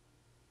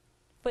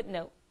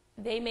 Footnote,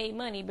 they made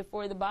money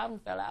before the bottom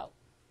fell out.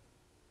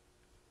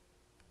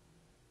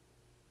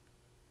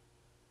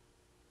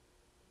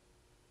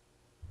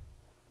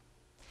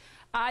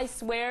 I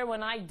swear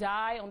when I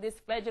die on this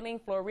fledgling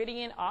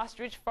Floridian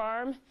ostrich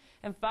farm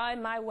and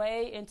find my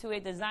way into a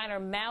designer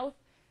mouth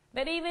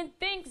that even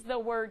thinks the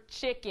word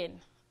chicken,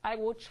 I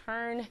will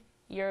churn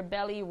your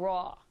belly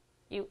raw,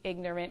 you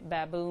ignorant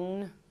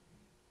baboon.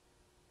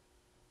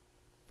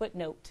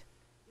 Footnote.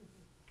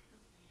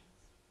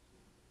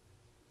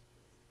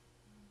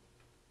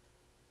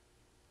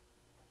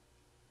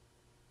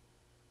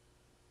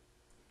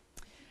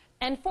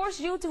 And force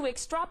you to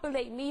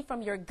extrapolate me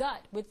from your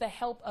gut with the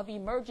help of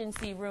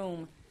emergency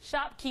room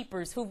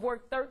shopkeepers who've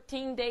worked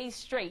 13 days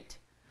straight.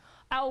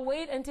 I'll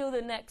wait until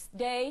the next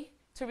day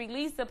to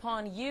release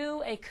upon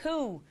you a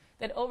coup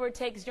that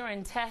overtakes your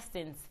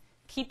intestines,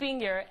 keeping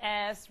your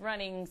ass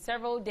running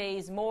several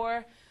days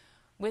more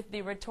with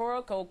the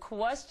rhetorical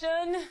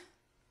question,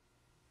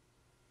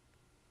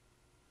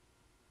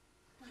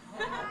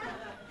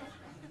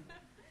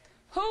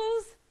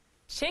 who's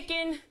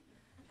chicken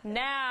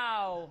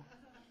now?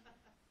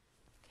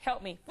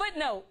 Help me.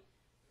 Footnote.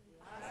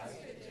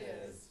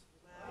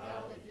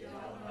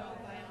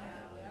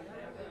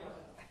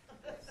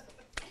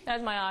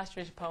 That's my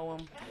ostrich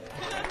poem.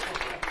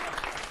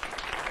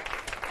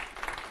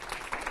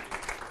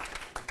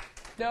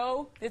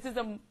 No, this is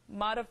a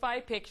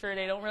modified picture.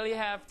 They don't really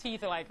have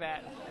teeth like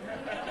that.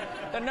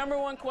 The number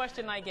one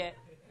question I get.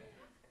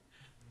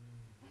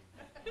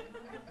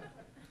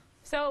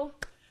 So,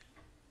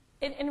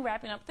 in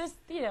wrapping up, this,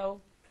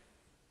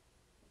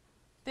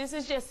 this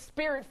is just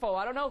spiritful.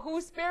 I don't know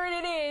whose spirit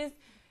it is.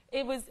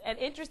 It was an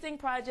interesting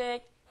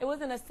project. It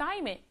was an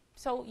assignment.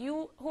 So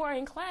you who are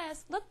in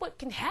class, look what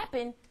can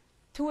happen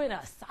to an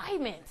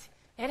assignment.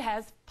 It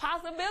has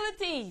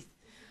possibilities.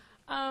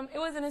 It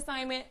was an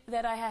assignment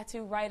that I had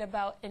to write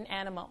about an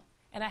animal.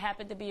 And I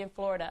happened to be in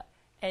Florida.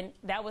 And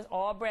that was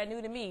all brand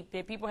new to me.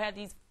 People had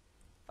these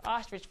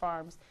ostrich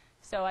farms.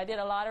 So I did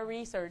a lot of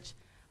research.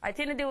 I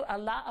tend to do a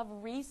lot of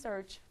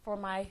research for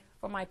my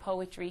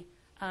poetry.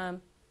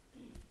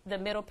 The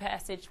middle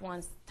passage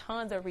wants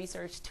tons of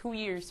research, 2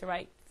 years to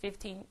write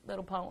 15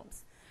 little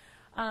poems.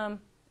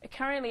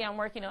 Currently, I'm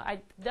working on,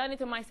 I've done it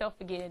to myself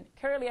again.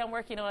 Currently, I'm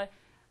working on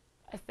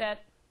a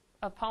set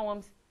of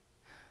poems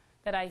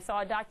that I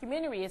saw a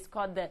documentary. It's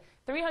called the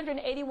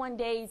 381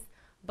 Days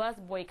Bus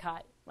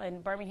Boycott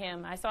in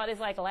Birmingham. I saw this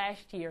like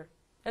last year.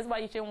 That's why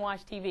you shouldn't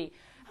watch TV.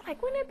 I'm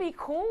like, wouldn't it be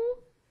cool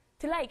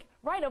to like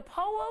write a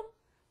poem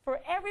for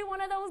every one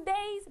of those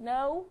days?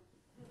 No.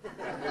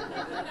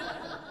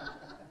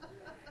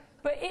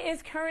 But it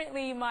is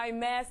currently my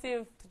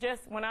massive,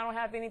 just when I don't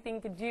have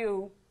anything to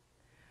do,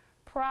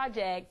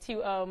 project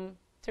to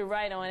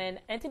write on.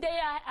 And today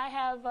I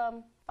have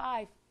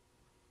 5.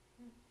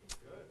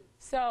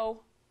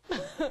 So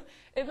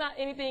it's not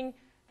anything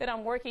that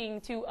I'm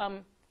working to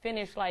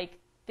finish like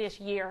this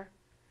year.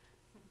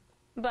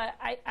 But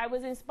I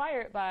was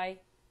inspired by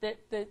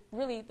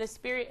really the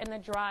spirit and the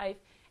drive,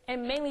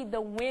 and mainly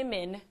the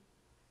women.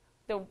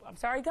 I'm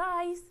sorry,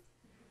 guys.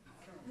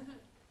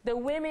 The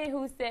women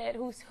who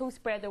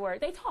spread the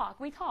word.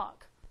 We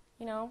talk,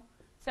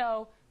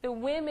 So the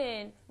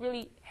women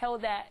really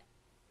held that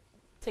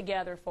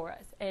together for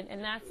us.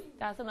 And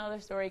that's another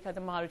story because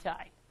of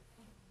Marutai.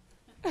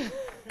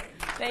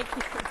 Thank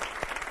you.